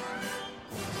there.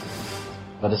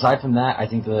 But aside from that, I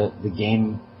think the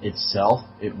game itself,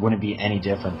 it wouldn't be any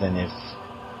different than if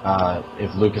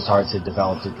LucasArts had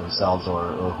developed it themselves,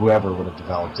 or whoever would have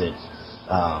developed it,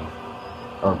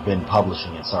 or been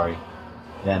publishing it,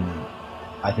 then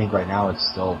I think right now it's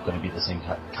still going to be the same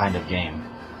kind of game.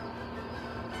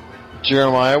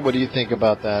 Jeremiah, what do you think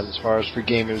about that as far as for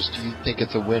gamers? Do you think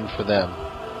it's a win for them?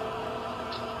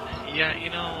 Yeah,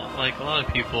 like a lot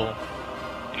of people,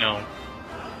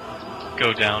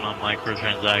 go down on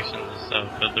microtransactions and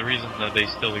stuff, but the reason that they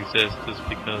still exist is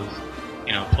because,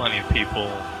 plenty of people,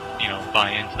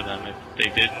 buy into them. If they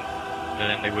didn't,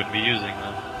 then they wouldn't be using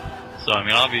them. So, I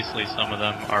mean, obviously some of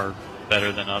them are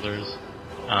better than others.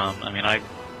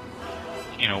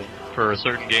 For a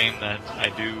certain game that I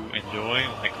do enjoy,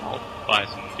 like, I'll buy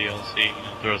some DLC,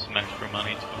 throw some extra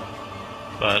money to them.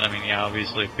 But,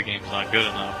 obviously if the game's not good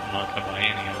enough, I'm not going to buy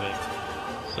any of it.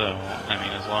 So,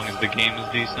 as long as the game is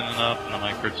decent enough and the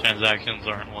microtransactions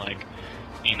aren't like,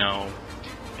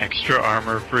 extra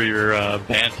armor for your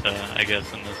Banta, I guess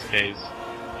in this case,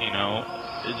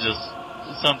 it's just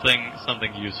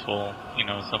something useful,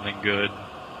 something good.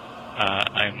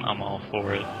 I'm all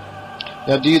for it.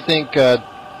 Now, do you think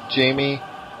Jamie,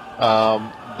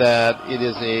 that it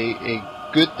is a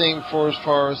good thing for as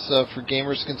far as for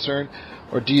gamers concerned,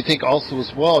 or do you think also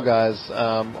as well, guys?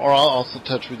 Or I'll also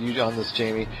touch with you on this,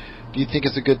 Jamie. Do you think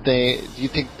it's a good thing? Do you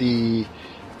think the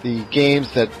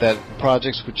games that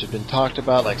projects which have been talked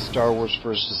about, like Star Wars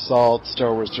First Assault,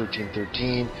 Star Wars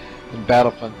 1313, and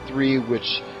Battlefront 3,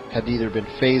 which had either been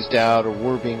phased out or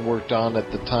were being worked on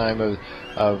at the time of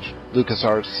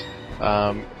LucasArts'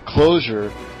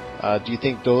 closure, do you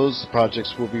think those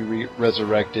projects will be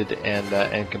resurrected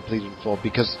and completed in full?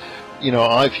 Because, you know,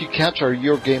 if you catch our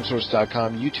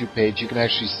YourGameSource.com YouTube page, you can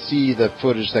actually see the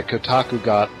footage that Kotaku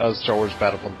got of Star Wars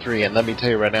Battlefront 3, and let me tell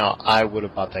you right now, I would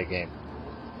have bought that game.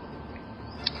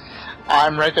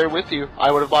 I'm right there with you.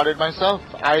 I would have bought it myself.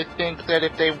 I think that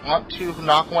if they want to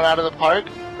knock one out of the park,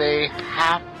 they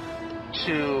have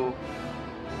to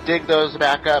dig those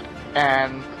back up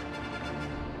and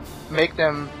make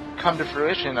them come to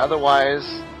fruition.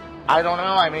 Otherwise, I don't know.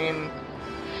 I mean,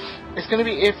 it's going to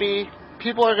be iffy.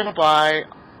 People are going to buy.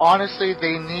 Honestly,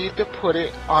 they need to put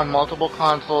it on multiple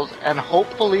consoles, and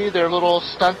hopefully their little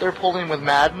stunt they're pulling with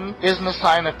Madden isn't a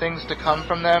sign of things to come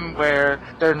from them, where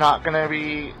they're not going to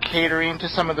be catering to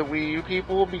some of the Wii U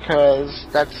people, because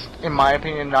that's, in my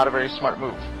opinion, not a very smart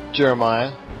move.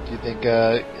 Jeremiah, do you think,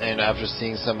 and after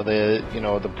seeing some of the, you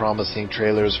know, the promising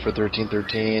trailers for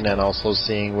 1313 and also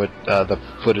seeing what the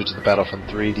footage of the Battlefront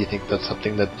 3, do you think that's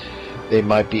something that they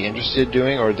might be interested in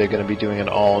doing, or are they going to be doing an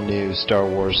all-new Star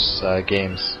Wars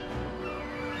games?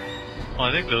 Well,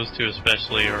 I think those two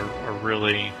especially are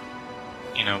really,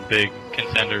 you know, big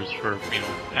contenders for, you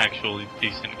know, actually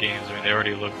decent games. I mean, they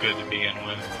already look good to begin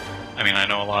with. I mean, I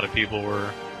know a lot of people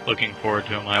were looking forward to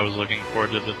them. I was looking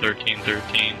forward to the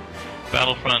 1313.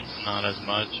 Battlefront's not as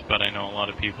much, but I know a lot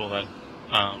of people that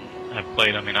have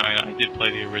played. I mean, I did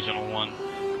play the original one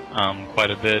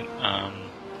quite a bit.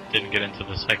 Didn't get into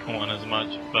the second one as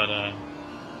much, but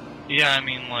yeah, I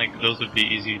mean, like, those would be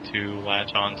easy to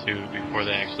latch onto before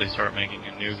they actually start making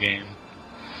a new game.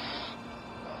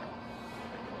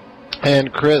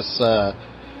 And Chris,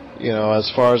 you know, as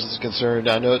far as it's concerned,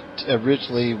 I know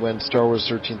originally when Star Wars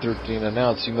 1313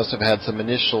 announced, you must have had some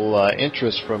initial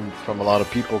interest from a lot of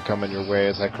people coming your way.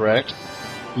 Is that correct?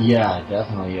 Yeah,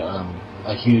 definitely.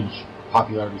 A huge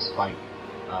popularity spike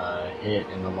hit,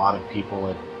 and a lot of people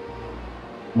had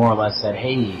more or less said,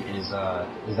 "Hey, is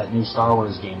that new Star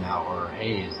Wars game out?" Or,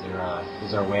 "Hey, is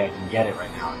there a way I can get it right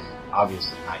now?" And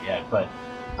obviously not yet, but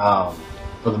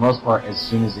for the most part, as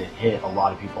soon as it hit, a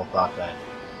lot of people thought that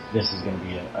this is going to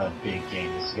be a big game.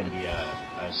 This is going to be a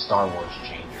Star Wars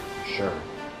changer for sure.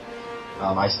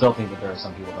 I still think that there are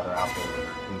some people that are out there that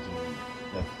are thinking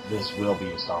that this will be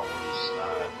a Star Wars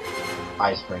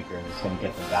icebreaker, and it's going to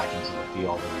get them back into the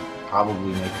field and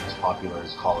probably make it as popular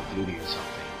as Call of Duty or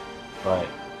something. But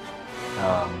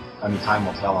I mean, time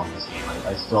will tell on this game.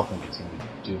 I still think it's going to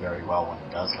do very well when it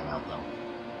does come out, though.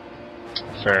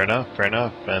 Fair enough.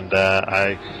 And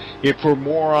for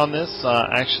more on this,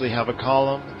 I actually have a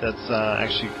column that's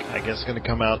actually, I guess, going to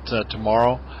come out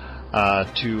tomorrow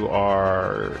to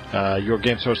our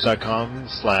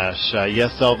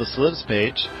YourGameSource.com/YesElvisLives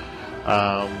page,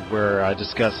 where I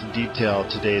discuss in detail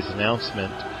today's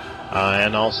announcement.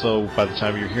 And also, by the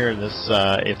time you're hearing this,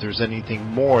 if there's anything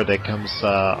more that comes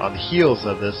on the heels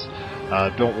of this,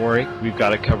 don't worry, we've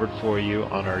got it covered for you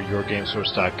on our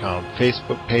YourGameSource.com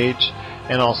Facebook page,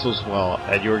 and also as well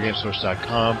at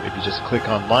YourGameSource.com. If you just click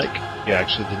on like,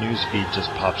 the news feed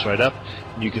just pops right up,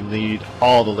 and you can read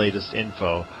all the latest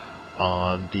info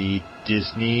on the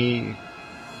Disney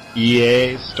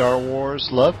EA Star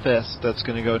Wars Love Fest that's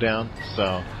going to go down.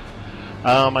 So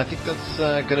I think that's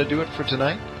going to do it for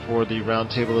tonight for the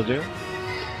Roundtable of Doom.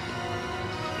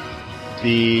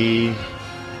 The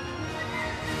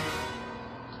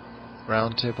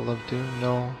Roundtable of Doom?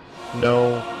 No.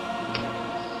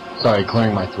 Sorry,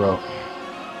 clearing my throat.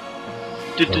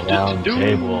 The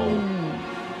Roundtable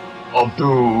of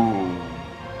Doom.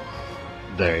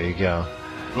 There you go.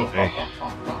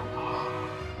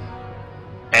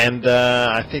 And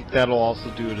I think that'll also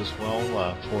do it as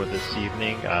well for this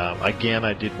evening. Again,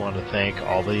 I did want to thank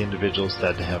all the individuals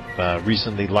that have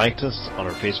recently liked us on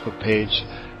our Facebook page,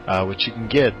 which you can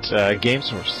get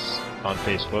GameSource on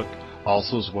Facebook.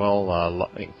 Also, as well,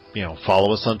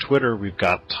 follow us on Twitter. We've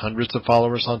got hundreds of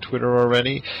followers on Twitter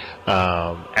already.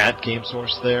 At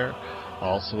GameSource there.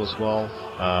 Also, as well,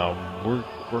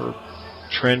 we're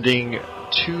trending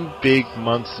 2 big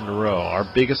months in a row. Our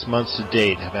biggest months to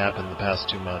date have happened the past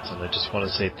 2 months, and I just want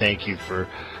to say thank you for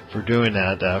doing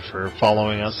that, for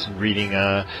following us and reading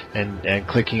and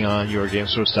clicking on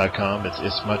yourgamesource.com.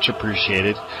 It's much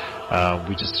appreciated.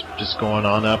 We just going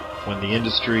on up when the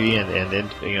industry and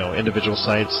individual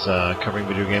sites covering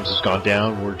video games has gone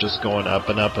down. We're just going up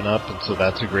and up and up, and so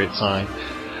that's a great sign.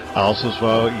 Also, as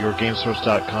well,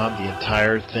 yourgamesource.com, the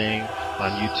entire thing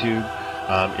on YouTube.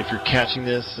 If you're catching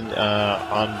this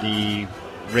on the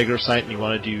regular site and you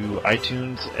want to do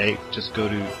iTunes, just go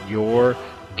to Your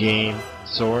Game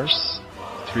Source,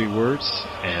 3 words,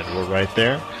 and we're right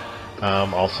there.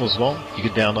 Also, as well, you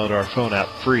can download our phone app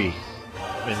free,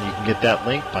 and you can get that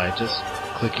link by just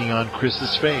clicking on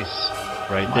Chris's face.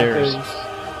 Right there.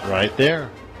 Right there.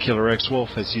 Killer X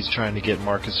Wolf, as he's trying to get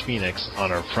Marcus Phoenix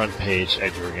on our front page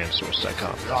at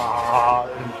yourgamesource.com.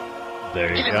 There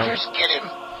you Get go. him, Chris, get him!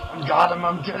 Got him,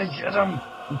 I'm gonna get him.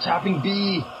 I'm tapping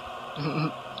B.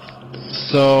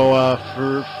 So,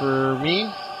 for me,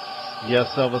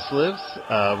 yes, Elvis lives.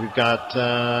 We've got,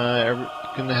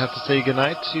 gonna have to say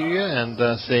goodnight to you and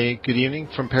say good evening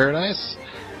from paradise.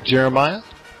 Jeremiah?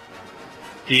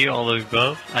 All of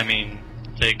both. I mean,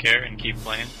 take care and keep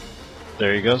playing.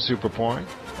 There you go, super porn.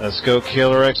 Let's go,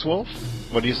 Killer X Wolf.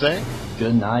 What do you say?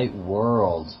 Good night,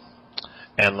 world.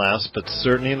 And last but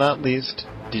certainly not least,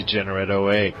 Degenerate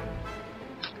 08.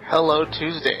 Hello,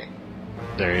 Tuesday.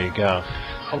 There you go.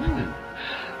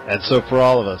 And so for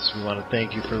all of us, we want to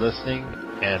thank you for listening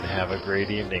and have a great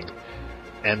evening.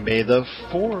 And may the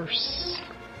Force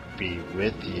be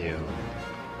with you.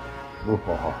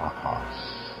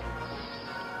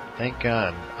 Thank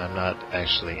God I'm not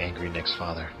actually Angry Nick's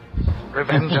father.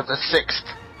 Revenge of the Sixth.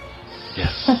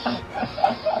 Yes.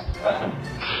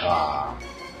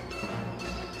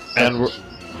 And we're...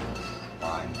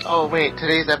 Oh, wait,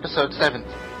 today's episode 7.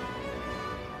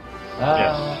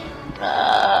 I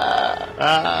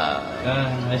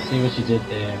see what you did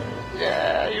there.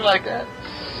 Yeah, you like that?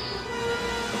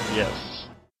 Yes.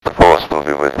 The Force will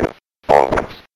be with you.